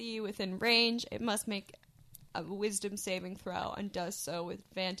can see within range. It must make a wisdom saving throw and does so with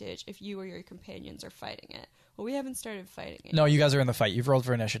advantage if you or your companions are fighting it. Well, we haven't started fighting it. No, you guys are in the fight. You've rolled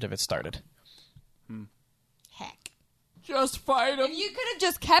for initiative. It started. Heck. Just fight him. If you could have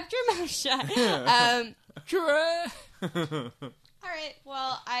just kept your mouth shut. Dread. All right.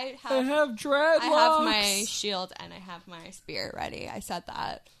 Well, I I have have dreadlocks. I have my shield and I have my spear ready. I said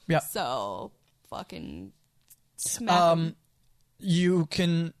that. Yeah. So fucking smack him.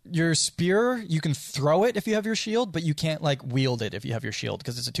 Your spear, you can throw it if you have your shield, but you can't like wield it if you have your shield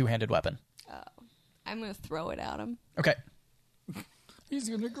because it's a two-handed weapon. I'm gonna throw it at him. Okay. He's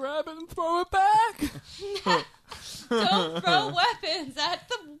gonna grab it and throw it back. Don't throw weapons at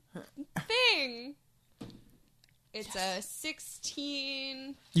the thing. It's a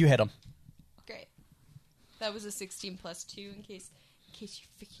 16. You hit him. Great. That was a 16 plus 2 in case you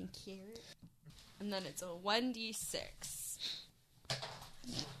freaking care. And then it's a 1d6.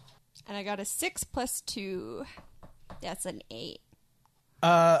 And I got a 6 plus 2. That's an 8.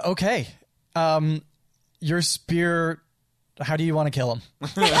 Okay. Your spear, how do you want to kill him?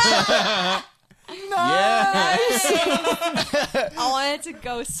 Yeah. I wanted to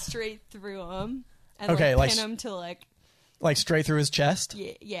go straight through him. And Okay, like, like- pin him to like, Like straight through his chest?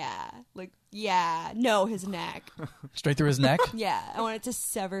 no, his neck. Straight through his neck? Yeah, I wanted to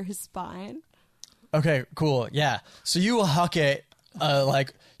sever his spine. Okay, cool. Yeah. So you huck it,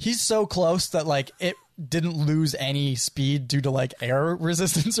 like, he's so close that, like, it didn't lose any speed due to, like, air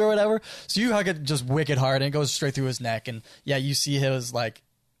resistance or whatever. So you huck it just wicked hard, and it goes straight through his neck. And, yeah, you see his, like,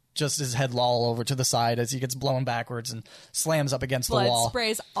 just his head loll over to the side as he gets blown backwards and slams up against the Blood wall.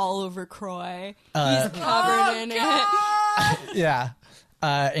 sprays all over Croy. He's covered in it. Yeah.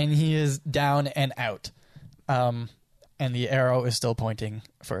 And he is down and out. And the arrow is still pointing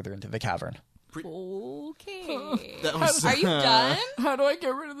further into the cavern. Okay. That was, Are you done? How do I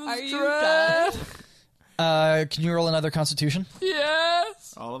get rid of this Are you dread? done? Can you roll another constitution?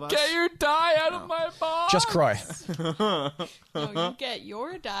 Yes. all of us? Get your die out of my box. Just Croy. No, you get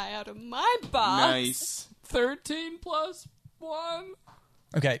your die out of my box. Nice. 13 plus 1.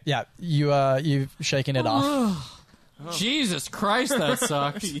 Okay, yeah. You've shaken it off. Jesus Christ, that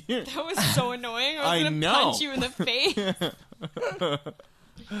sucked. That was so annoying. I was I going to know. punch you in the face.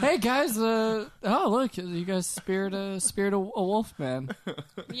 Hey guys, oh look, you guys speared a wolf man.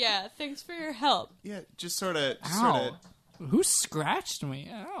 Yeah, thanks for your help. Yeah, just sort of. Ow. Who scratched me?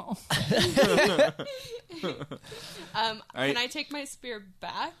 Ow. Can I take my spear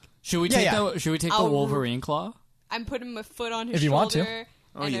back? Should we Yeah, take yeah. the I'll- Wolverine claw? I'm putting my foot on his If you want to. shoulder.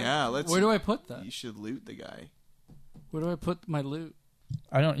 Oh and yeah, let's. Where do I put that? You should loot the guy. Where do I put my loot?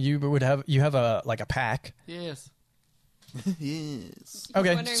 You have a pack. Yes. Yes.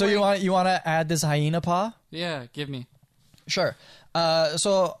 Okay, wondering so where- you want to add this hyena paw? Yeah, give me. Sure.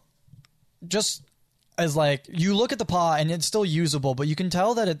 So just as like you look at the paw and it's still usable, but you can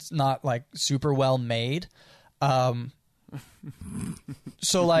tell that it's not like super well made.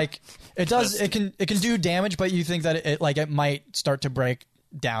 So like it can do damage, but you think that it might start to break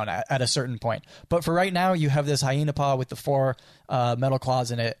down at a certain point. But for right now, you have this hyena paw with the 4 metal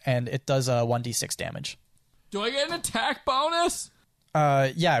claws in it, and it does 1d6 damage. Do I get an attack bonus?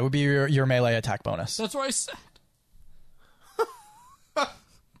 Yeah, it would be your melee attack bonus. That's what I said.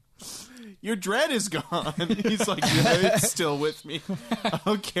 Your dread is gone. He's like, yeah, it's still with me.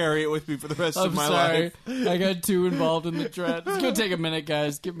 I'll carry it with me for the rest of I'm my sorry. life. I got too involved in the dread. It's gonna take a minute,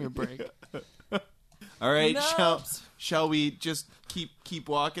 guys. Give me a break. All right, No. shall we just keep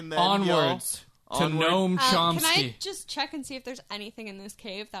walking then? Onwards to Onward. Noam Can Chomsky. I just check and see if there's anything in this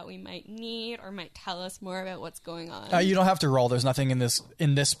cave that we might need or might tell us more about what's going on? You don't have to roll. There's nothing in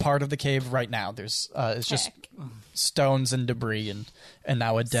this part of the cave right now. There's it's just Heck. stones and debris and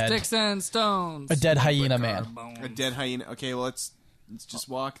now a dead Sticks and stones. a dead hyena man. A dead hyena. Okay, well let's just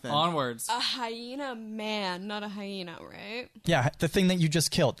walk then. Onwards. A hyena man, not a hyena, right? Yeah, the thing that you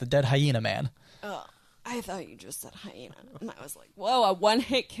just killed, the dead hyena man. Oh, I thought you just said hyena. And I was like, whoa, a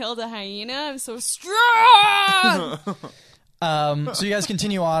one-hit killed a hyena? I'm so strong! So you guys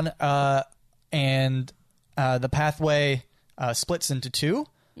continue on, and the pathway splits into 2.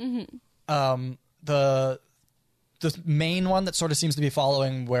 Mm-hmm. The the main one that sort of seems to be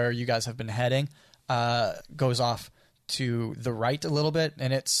following where you guys have been heading goes off to the right a little bit,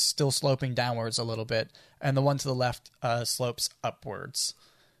 and it's still sloping downwards a little bit. And the one to the left slopes upwards.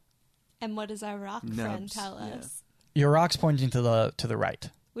 And what does our rock friend Nubs, tell yeah. us? Your rock's pointing to the right.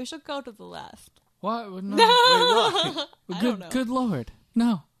 We should go to the left. What? No. I don't know. Good lord.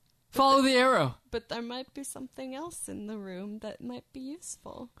 No. Follow the arrow. But there might be something else in the room that might be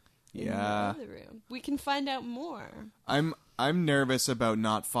useful. In Yeah. the other room. We can find out more. I'm nervous about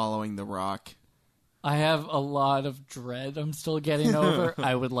not following the rock. I have a lot of dread I'm still getting over.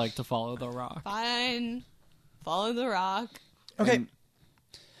 I would like to follow the rock. Fine. Follow the rock. Okay.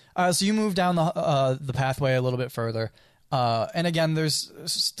 So you move down the pathway a little bit further. And again, there's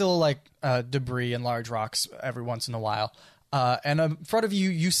still like debris and large rocks every once in a while. And in front of you,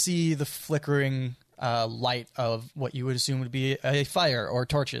 you see the flickering light of what you would assume would be a fire or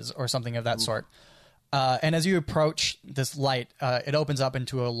torches or something of that sort. And as you approach this light, it opens up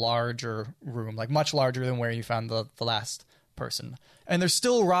into a larger room, like much larger than where you found the last person. And there's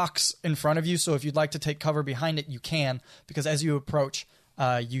still rocks in front of you, so if you'd like to take cover behind it, you can, because as you approach,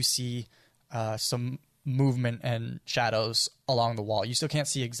 you see some movement and shadows along the wall. You still can't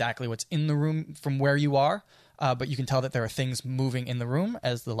see exactly what's in the room from where you are, but you can tell that there are things moving in the room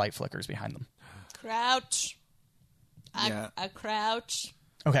as the light flickers behind them. Crouch. Yeah. I crouch.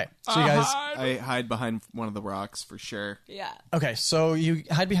 Okay, so you guys... I hide behind one of the rocks for sure. Yeah. Okay, so you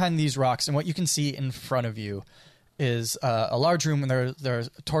hide behind these rocks, and what you can see in front of you is a large room, and there are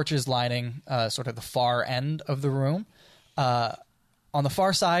torches lining sort of the far end of the room. On the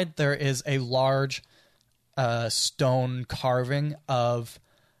far side, there is a large stone carving of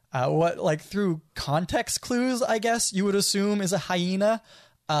what, like through context clues, I guess you would assume is a hyena,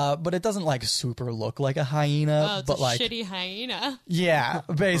 but it doesn't like super look like a hyena. Oh, it's but a like shitty hyena. yeah,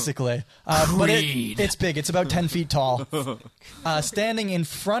 basically. But Creed. it's big. It's about 10 feet tall. Standing in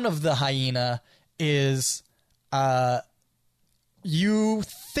front of the hyena is, you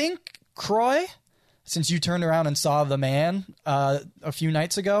think, Croy, since you turned around and saw the man a few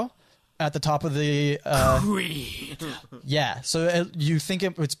nights ago at the top of the... Creed. yeah, so you think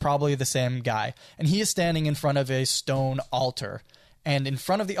it's probably the same guy. And he is standing in front of a stone altar. And in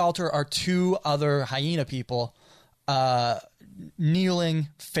front of the altar are two other hyena people kneeling,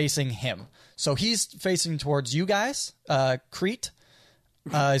 facing him. So he's facing towards you guys. Crete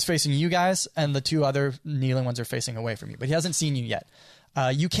is facing you guys, and the two other kneeling ones are facing away from you. But he hasn't seen you yet.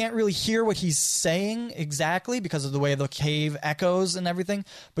 You can't really hear what he's saying exactly because of the way the cave echoes and everything,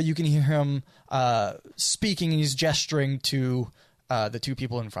 but you can hear him speaking, and he's gesturing to the two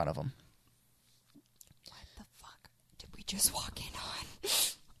people in front of him. What the fuck did we just walk in on?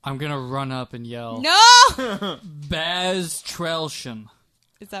 I'm gonna run up and yell, No! Baz Trelshan.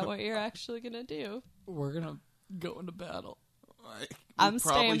 Is that what you're actually gonna do? We're gonna go into battle. I'm You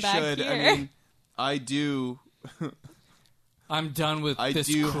staying back should. here. I mean, I do I'm done with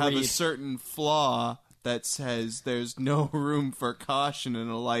this have a creed. certain flaw that says there's no room for caution in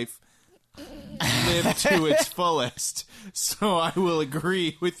a life lived to its fullest. So I will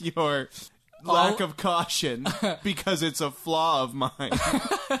agree with your lack of caution because it's a flaw of mine.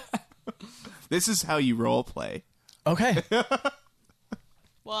 This is how you role play. Okay.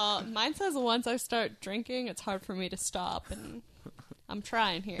 Well, mine says once I start drinking, it's hard for me to stop, and I'm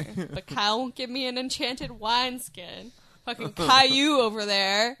trying here. But Kyle won't give me an enchanted wineskin. Fucking Caillou over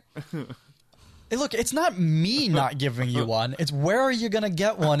there. Hey, look, it's not me not giving you one. It's where are you going to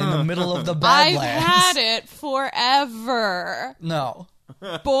get one in the middle of the I've Badlands? had it forever. No.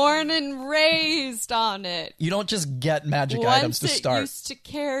 Born and raised on it. You don't just get magic items to Once it start. used to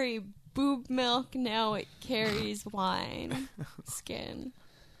carry boob milk, now it carries wine skin.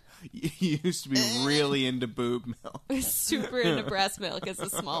 You used to be really into boob milk. Super into breast milk as a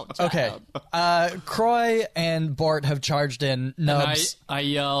small child. Okay. Croy and Bort have charged in. And Nubs. I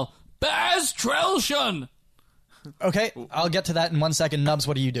yell, Baz Trelshan! Okay, I'll get to that in 1 second. Nubs,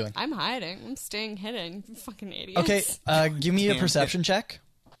 what are you doing? I'm hiding. I'm staying hidden. You fucking idiots. Okay, give me a perception check.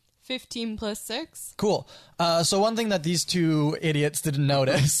 15 plus 6. Cool. So one thing that these two idiots didn't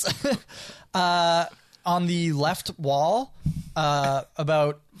notice, on the left wall,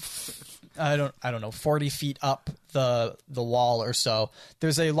 about I don't know, 40 feet up the wall or so,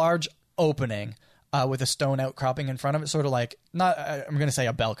 there's a large opening with a stone outcropping in front of it, sort of like not I'm going to say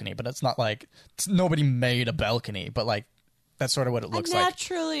a balcony, but it's not like nobody made a balcony, but like that's sort of what it looks a like.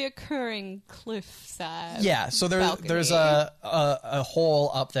 naturally occurring cliffside. Yeah, so there's a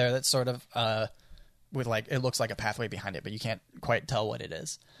hole up there that's sort of with like it looks like a pathway behind it, but you can't quite tell what it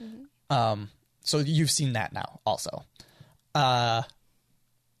is. Mm-hmm. So you've seen that now also.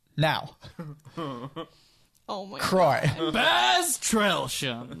 Now Oh my Croy. god. Baz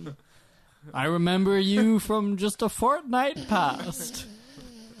Trelsham. I remember you from just a fortnight past.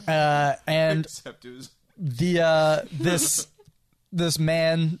 And Except it was the this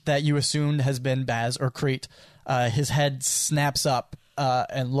man that you assumed has been Baz or Crete, his head snaps up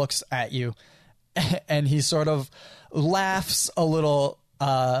and looks at you, and he sort of laughs a little,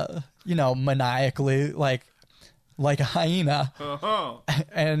 maniacally, like a hyena,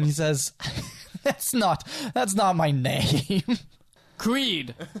 and he says, "That's not my name."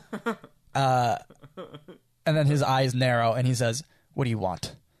 Creed. And then his eyes narrow, and he says, "What do you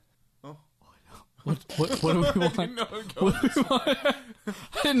want?" What do we want? What do we want? I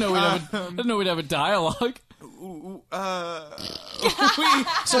didn't know we'd have a dialogue.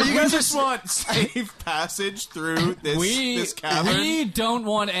 So you guys just want safe passage through this cavern. We don't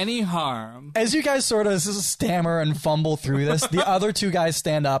want any harm. As you guys sort of stammer and fumble through this, the other two guys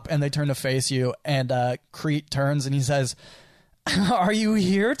stand up and they turn to face you, and Crete turns and he says, "Are you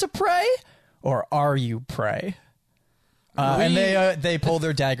here to pray, or are you prey?" And they pull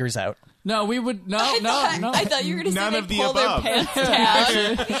their daggers out. No, we would no. I thought you were going to say None they of the pull their above. pants down.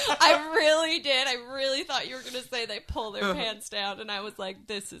 I really did. I really thought you were going to say they pull their pants down, and I was like,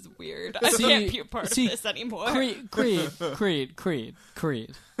 this is weird. I can't be a part of this anymore.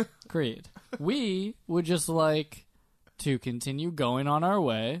 Creed. We would just like to continue going on our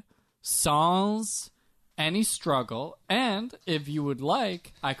way, sans any struggle, and if you would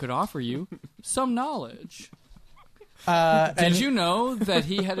like, I could offer you some knowledge. Did you know that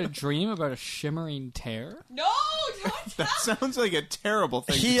he had a dream about a shimmering tear? No, don't That sounds like a terrible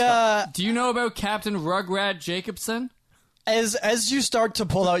thing. He Do you know about Captain Rugrat Jacobson? as you start to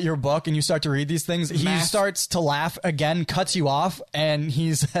pull out your book and you start to read these things, he starts to laugh again, cuts you off, and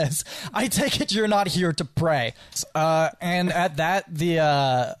he says, "I take it you're not here to pray." And at that,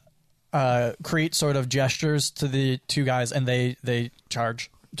 the Crete sort of gestures to the two guys, and they charge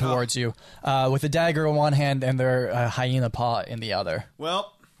towards you with a dagger in one hand and their hyena paw in the other.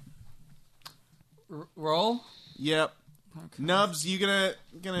 Well, Roll. yep. Okay. Nubs, you gonna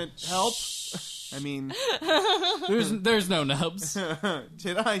help? I mean, There's no nubs.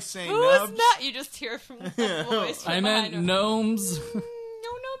 did I say Who nubs? is that? You just hear from the voice from I meant behind him. gnomes. No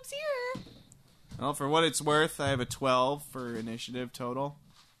gnomes here. Well, for what it's worth, I have a 12 for initiative total.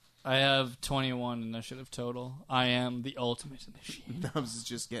 I have 21 initiative total. I am the ultimate initiator. Nubs is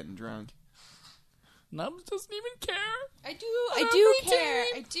just getting drunk. Nubs doesn't even care. I do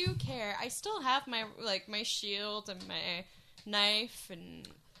care. I still have my shield and my knife, and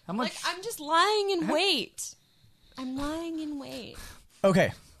How much? I'm just lying in wait. I'm lying in wait.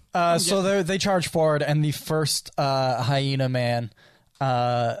 Okay. So they charge forward, and the first hyena man,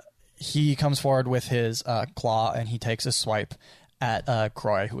 he comes forward with his claw, and he takes a swipe at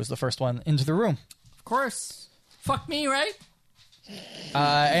Croy, who was the first one into the room. Of course. Fuck me, right?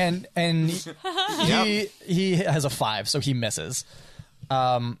 And he has a 5, so he misses,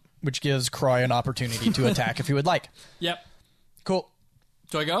 which gives Croy an opportunity to attack if he would like. Yep. Cool.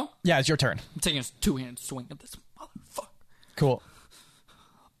 Do I go? Yeah, it's your turn. I'm taking a two-hand swing at this motherfucker. Cool.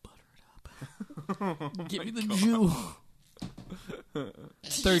 Give me the jewel.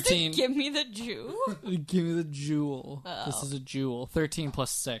 13. Give me the Jew. Give me the jewel. This is a jewel. 13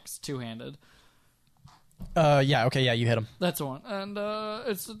 plus 6, two-handed. Yeah, okay, yeah, you hit him. That's the one. And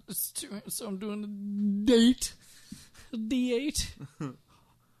it's two, so I'm doing a date. A D8.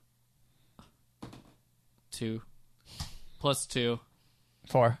 2. Plus 2.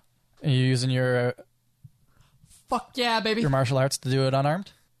 4. Are you using your Fuck yeah, baby. martial arts to do it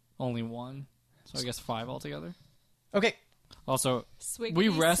unarmed? Only 1. So I guess 5 altogether. Okay. Also, Swiggity, we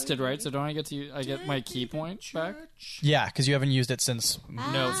rested, swiggity. right? So don't I get to I get my key point back? Yeah, because you haven't used it since...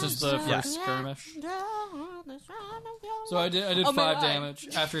 No, since the first skirmish. So I did Oh my 5 God. damage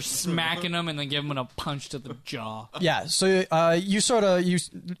after smacking him and then giving him a punch to the jaw. Yeah, so you sort of...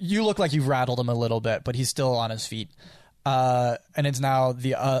 You look like you've rattled him a little bit, but he's still on his feet. And it's now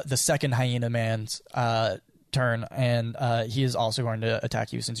the second hyena man's turn, and he is also going to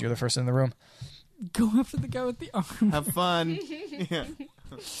attack you since you're the first in the room. Go after the guy with the arm. Have fun. Yeah.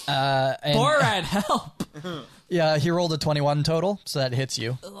 And, Borat, help! yeah, he rolled a 21 total, so that hits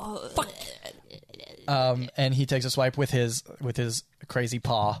you. And he takes a swipe with his crazy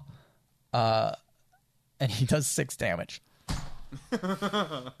paw, and he does 6 damage.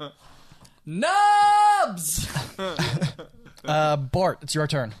 Nubs! Bort, it's your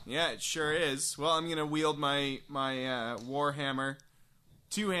turn. Yeah, it sure is. Well, I'm gonna wield my warhammer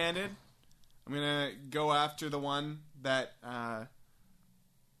two-handed. I'm gonna go after the one that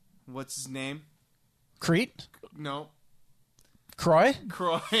what's his name? Crete? No, Croy?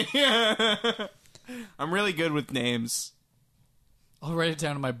 Croy. I'm really good with names. I'll write it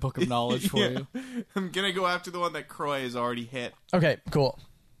down in my book of knowledge for you. I'm gonna go after the one that Croy has already hit. Okay, cool.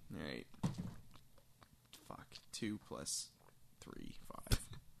 Alright. Fuck. 2 plus 3, 5.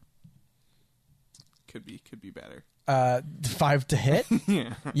 Could be better. 5 to hit?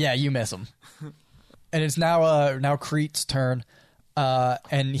 Yeah. Yeah, you miss him. And it's now Creet's turn.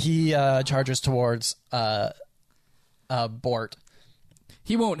 And he charges towards Bort.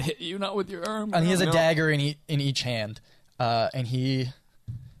 He won't hit you, not with your arm. And he has a No. dagger in each hand. And he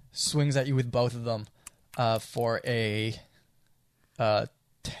swings at you with both of them for a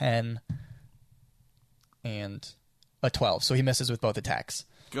 10 and a 12. So he misses with both attacks.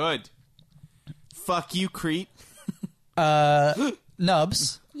 Good. Fuck you, Creet.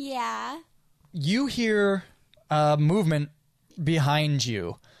 Nubs, Yeah. you hear movement behind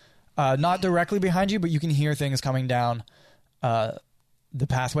you. Not directly behind you, but you can hear things coming down the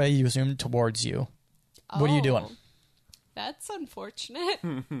pathway, you assume, towards you. What are you doing? Oh, that's unfortunate.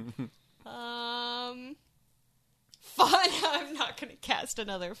 Fun. I'm not going to cast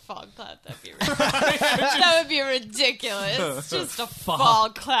another fog cloud. That would be ridiculous. Just a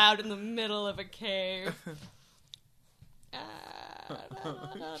fog cloud in the middle of a cave. I'm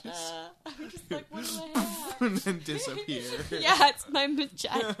just like, what do I have? And then disappear. Yeah, it's my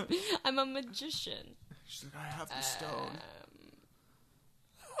I'm a magician. She's like, I have the stone.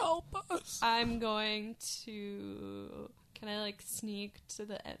 Help us. I'm going to... Can I, like, sneak to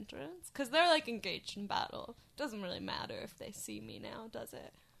the entrance? Because they're, like, engaged in battle. Doesn't really matter if they see me now, does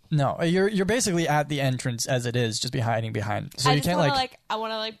it? No, you're basically at the entrance as it is, just be hiding behind. So I you just can't wanna, I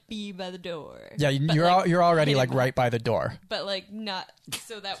want to, like, be by the door. Yeah, But, you're already hidden like behind- right by the door. But, like, not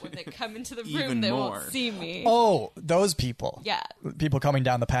so that when they come into the room, Even they more. won't see me. Oh, those people. Yeah. People coming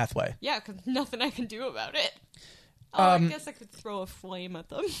down the pathway. Yeah, because nothing I can do about it. Oh, I guess I could throw a flame at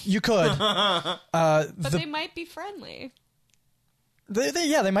them. You could. But they might be friendly.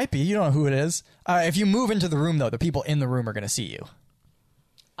 They might be. You don't know who it is. If you move into the room, though, the people in the room are going to see you.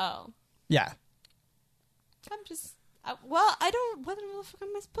 Oh. Yeah. I'm just... well, I don't... What the fuck am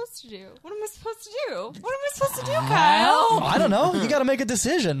I supposed to do? What am I supposed to do? What am I supposed to do, Kyle? I don't know. You got to make a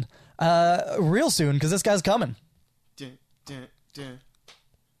decision real soon because this guy's coming. Dun, dun, dun.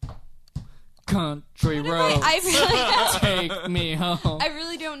 Country road. I really... Take me home. I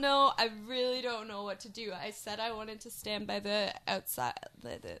really don't know. I really don't know what to do. I said I wanted to stand by the outside.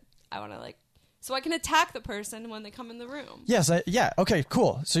 I want to, like... So I can attack the person when they come in the room. Yes. Yeah. Okay,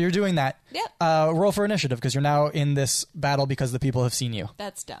 cool. So you're doing that. Yep. Roll for initiative because you're now in this battle because the people have seen you.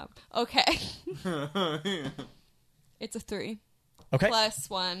 That's dumb. Okay. It's a 3. Okay. Plus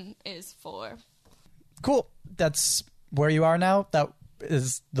 1 is 4. Cool. That's where you are now. That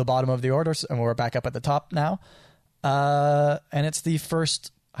is the bottom of the order, and we're back up at the top now. And it's the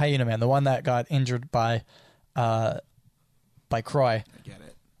first Hyena Man, the one that got injured by Croy. I get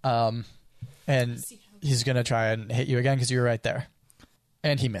it. And he's going to try and hit you again because you're right there.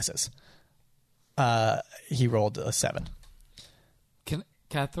 And he misses. He rolled a 7. Can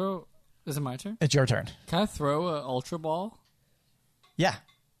I throw... Is it my turn? It's your turn. Can I throw a ultra ball? Yeah.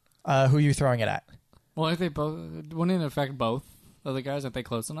 Who are you throwing it at? Well, if they both... Wouldn't it affect both of the guys? Aren't they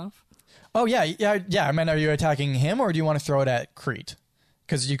close enough? Oh, yeah. I mean, are you attacking him or do you want to throw it at Crete?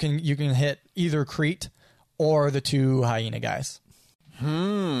 Because you can hit either Crete or the 2 hyena guys.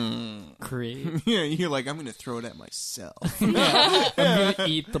 Creed. Yeah, you're like, I'm going to throw it at myself. I'm going to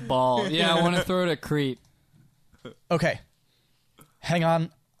eat the ball. Yeah, I want to throw it at Crete. Okay. Hang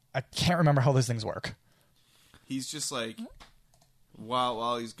on. I can't remember how those things work. He's just like,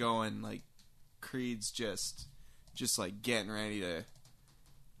 while he's going, like, Creed's just like getting ready to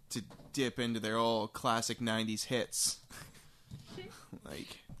dip into their old classic 90s hits. Like,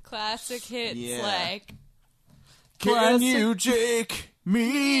 Classic hits Yeah. like... can you take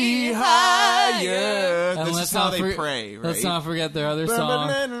me higher? And This let's is how not they for- pray, right? Let's not forget their other song.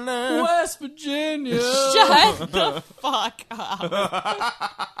 West Virginia. Shut the fuck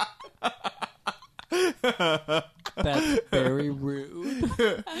up. That's very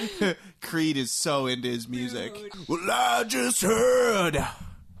rude. Creed is so into his music. Well, I just heard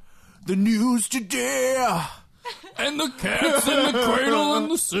the news today. And the cat's in the cradle and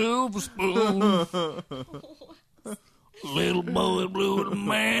the silver spoon. Little boy blue and the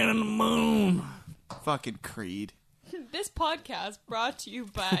man in the moon. Fucking Creed. This podcast brought to you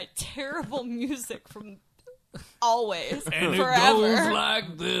by terrible music from always, And forever. it goes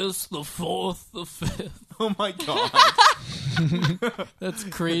like this, the 4th, the 5th. Oh my god. That's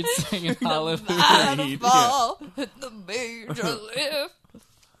Creed singing Hallelujah. Waterfall at the major lift.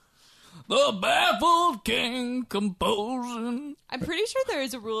 The baffled king composing. I'm pretty sure there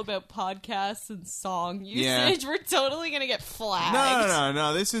is a rule about podcasts and song Yeah. usage. We're totally gonna get flagged.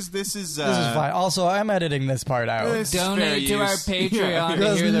 No. This is This is fine. Also, I'm editing this part out. this is fair Donate to our use. Patreon. to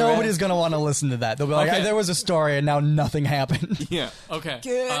Because hear the nobody's rest. going to want to listen to that. They'll be like, Okay. there was a story and now nothing happened. Yeah. Okay.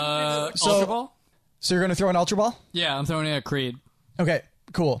 So- Ultra Ball? So you're going to throw an Ultra Ball? Yeah, I'm throwing in a Creed. Okay,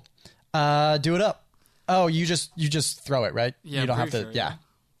 cool. Do it up. Oh, you just throw it, right? Yeah, you don't I'm have to. pretty sure, yeah.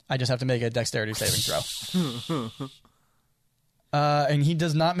 I just have to make a dexterity saving throw. And he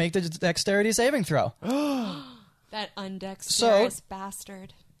does not make the dexterity saving throw. That undexterous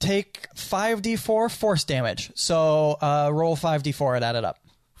bastard. Take 5d4 force damage. So roll 5d4 and add it up.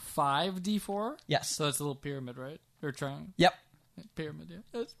 5d4? Yes. So that's a little pyramid, right? Or triangle? Yep. Pyramid, yeah.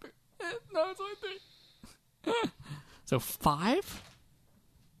 No, it's only 3. So 5,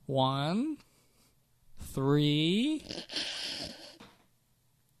 1, 3,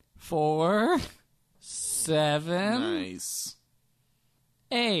 4, 7, Nice.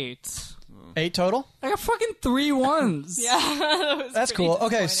 8. 8 total? I got fucking 3 ones. Yeah, that was That's pretty cool.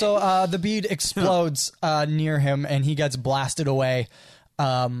 Okay, so disappointing. the bead explodes near him, and he gets blasted away.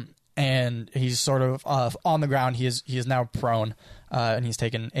 And he's sort of on the ground. He is now prone, and he's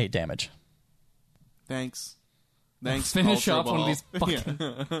taken 8 damage. Thanks, Finish Ultra off one of Ball. these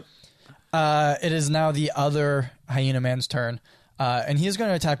fucking... It is now the other hyena man's turn, and he is going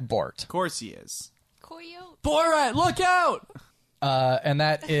to attack Bort. Of course he is. Coyote. Borat, look out! And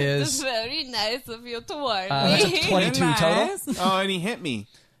that That's is very nice of you to warn that's a me. 22 total. Oh, and he hit me.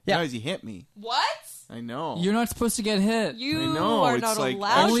 Yeah. Guys, he hit me. What? I know. You're not supposed to get hit. You I know, are it's not like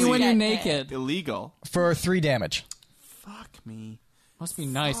allowed Only to when get you're hit. naked. Illegal. For 3 damage. Fuck me. Must be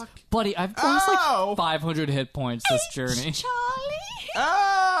nice. Fuck. Buddy, I've lost Ow! like 500 hit points this journey. Charlie.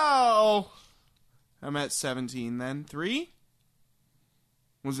 Oh! I'm at 17 then. 3?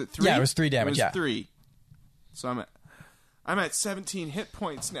 Was it 3? Yeah, it was 3 damage, It was yeah. 3. So I'm at 17 hit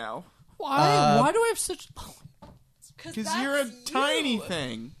points now. Why do I have such... Because you're a tiny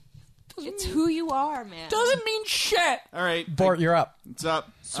thing. It's who you are, man. Doesn't mean shit! Alright. Bort, you're up. It's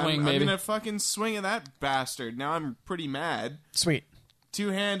up. Swing, I'm baby. gonna fucking swing at that bastard. Now I'm pretty mad. Sweet.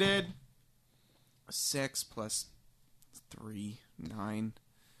 Two-handed. 6 plus 3. 9.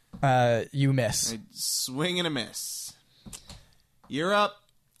 You miss. I swing and a miss. You're up,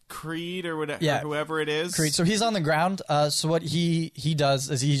 Creed or whatever, Yeah. whoever it is. Creed. So he's on the ground. So what he does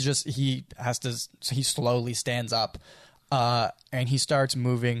is he slowly stands up, and he starts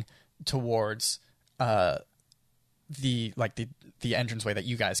moving towards the entranceway that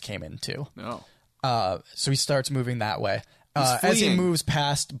you guys came into. No. So he starts moving that way. He's As he fleeing. moves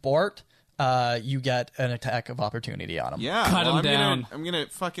past Bort, you get an attack of opportunity on him. Yeah. Cut him I'm down. I'm gonna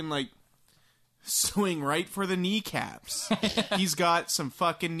fucking like swing right for the kneecaps. He's got some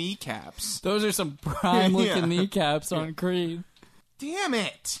fucking kneecaps. Those are some prime-looking Yeah. kneecaps on Creed. Damn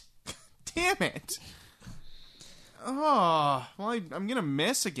it! Damn it! Oh, well, I'm gonna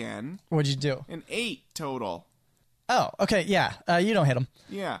miss again. What'd you do? An 8 total. Oh, okay, yeah. You don't hit him.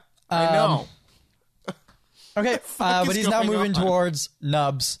 Yeah, I know. Okay, fuck but is he's now going moving on? towards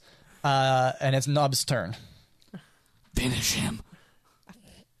Nubs, and it's Nubs' turn. Finish him.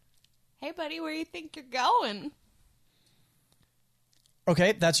 Hey, buddy, where you think you're going?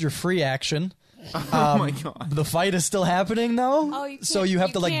 Okay, that's your free action. Oh my god! The fight is still happening, though. Oh, you can't, so you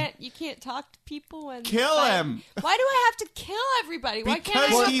have to like. you can't talk to people when Kill him! Why do I have to kill everybody? Why can't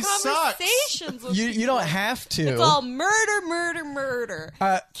Because I he have sucks. conversations with You people? don't have to. It's all murder, murder, murder.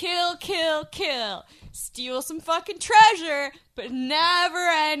 Uh, Kill. Steal some fucking treasure, but never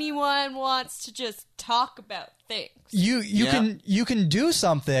anyone wants to just talk about things. you Yeah. you can do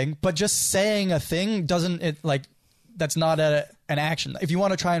something, but just saying a thing doesn't that's not an action. If you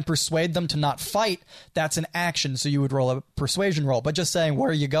want to try and persuade them to not fight, that's an action. So you would roll a persuasion roll. But just saying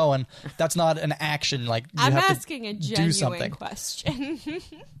where are you going, that's not an action. Like you I'm have asking a to do genuine something. question.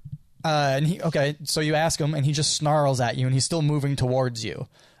 So you ask him, and he just snarls at you, and he's still moving towards you.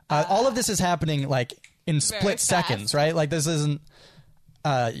 All of this is happening like in Very split fast. seconds, right? Like this isn't.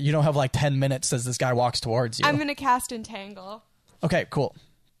 You don't have like 10 minutes as this guy walks towards you. I'm gonna cast Entangle. Okay, cool.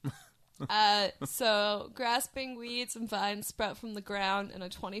 So, grasping weeds and vines sprout from the ground in a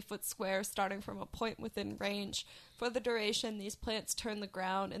 20-foot square starting from a point within range. For the duration, these plants turn the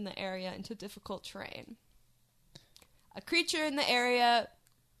ground in the area into difficult terrain. A creature in the area,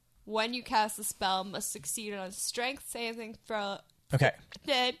 when you cast the spell, must succeed on a strength saving throw Okay.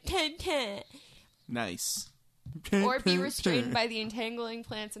 Nice. or be restrained by the entangling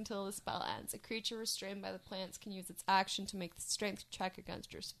plants until the spell ends. A creature restrained by the plants can use its action to make the strength check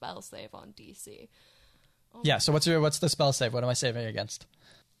against your spell save on DC. Yeah. So what's the spell save? What am I saving against?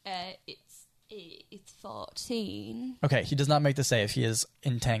 It's 14. Okay, he does not make the save. He is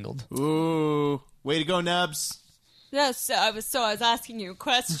entangled. Ooh, way to go, Nubs. No, so I was asking you a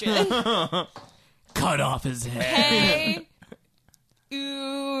question. Cut off his head. Hey,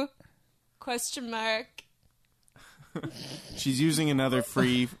 ooh, question mark. She's using another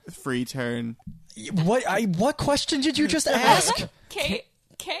free turn. What question did you just ask?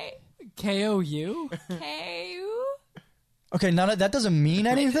 K-O-U? K-U? Okay, that doesn't mean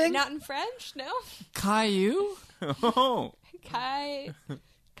anything. Not in French, no. Caillou? Oh,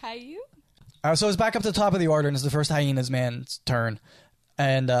 Caillou? So it's back up to the top of the order, and it's the first hyena's man's turn.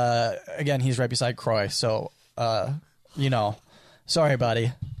 And again, he's right beside Croy. So, sorry,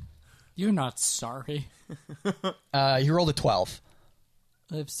 buddy. You're not sorry. He rolled a 12.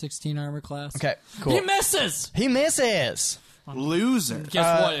 I have 16 armor class. Okay, cool. He misses! He misses. loser.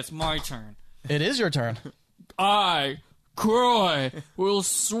 Guess what? It's my turn. It is your turn. I, Croy, will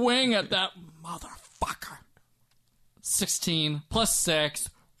swing at that motherfucker. 16 plus 6.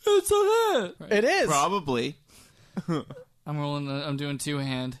 It's a hit. Right. It is. Probably. I'm doing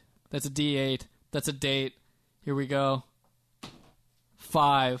two-hand. That's a D8. That's a date. Here we go.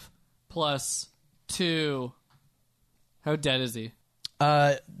 5 plus 2. How dead is he?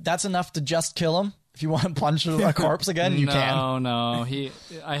 That's enough to just kill him. If you want to punch a corpse again, you can. No.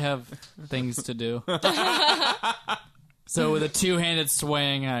 I have things to do. So with a two-handed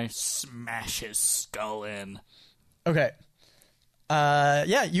swing, I smash his skull in. Okay.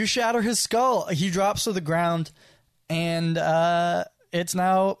 You shatter his skull. He drops to the ground, and it's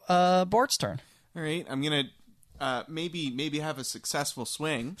now Bort's turn. All right, I'm gonna maybe have a successful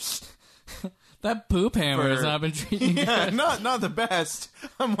swing. That poop hammer has not been treating you. Yeah, not the best.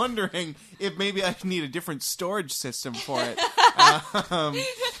 I'm wondering if maybe I need a different storage system for it.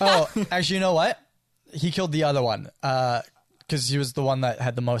 Actually, you know what? He killed the other one because he was the one that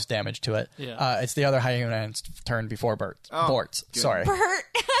had the most damage to it. Yeah. It's the other hyena turn before Bort's. Good. Sorry.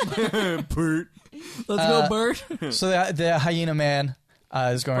 Bert. Let's go, Bert. So the hyena man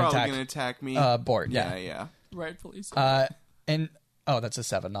is going Probably to gonna attack me. Bort. Yeah. Yeah. Rightfully so. That's a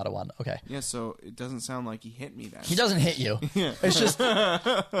 7, not a 1. Okay. Yeah, so it doesn't sound like he hit me then. He doesn't hit you. Yeah. It's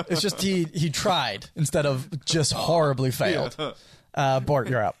just he tried instead of just horribly failed. Bort,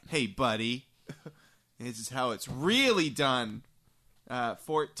 you're up. Hey, buddy. This is how it's really done.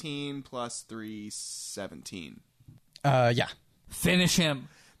 14 plus 3, 17. Yeah. Finish him.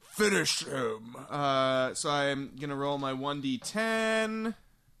 Finish him. So I'm going to roll my 1d10.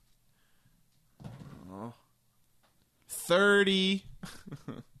 30.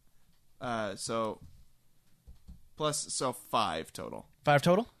 So 5 total. 5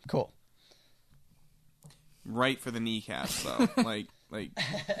 total? Cool. Right for the kneecaps, though. like.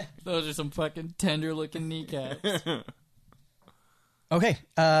 Those are some fucking tender-looking kneecaps. Okay.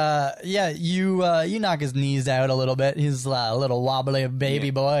 You knock his knees out a little bit. He's a little wobbly baby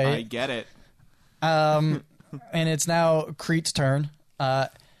boy. I get it. And it's now Creet's turn.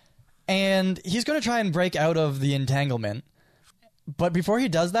 And he's going to try and break out of the entanglement. But before he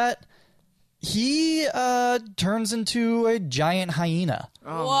does that, he turns into a giant hyena.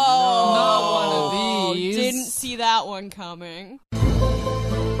 Whoa. Not one of these. Didn't see that one coming.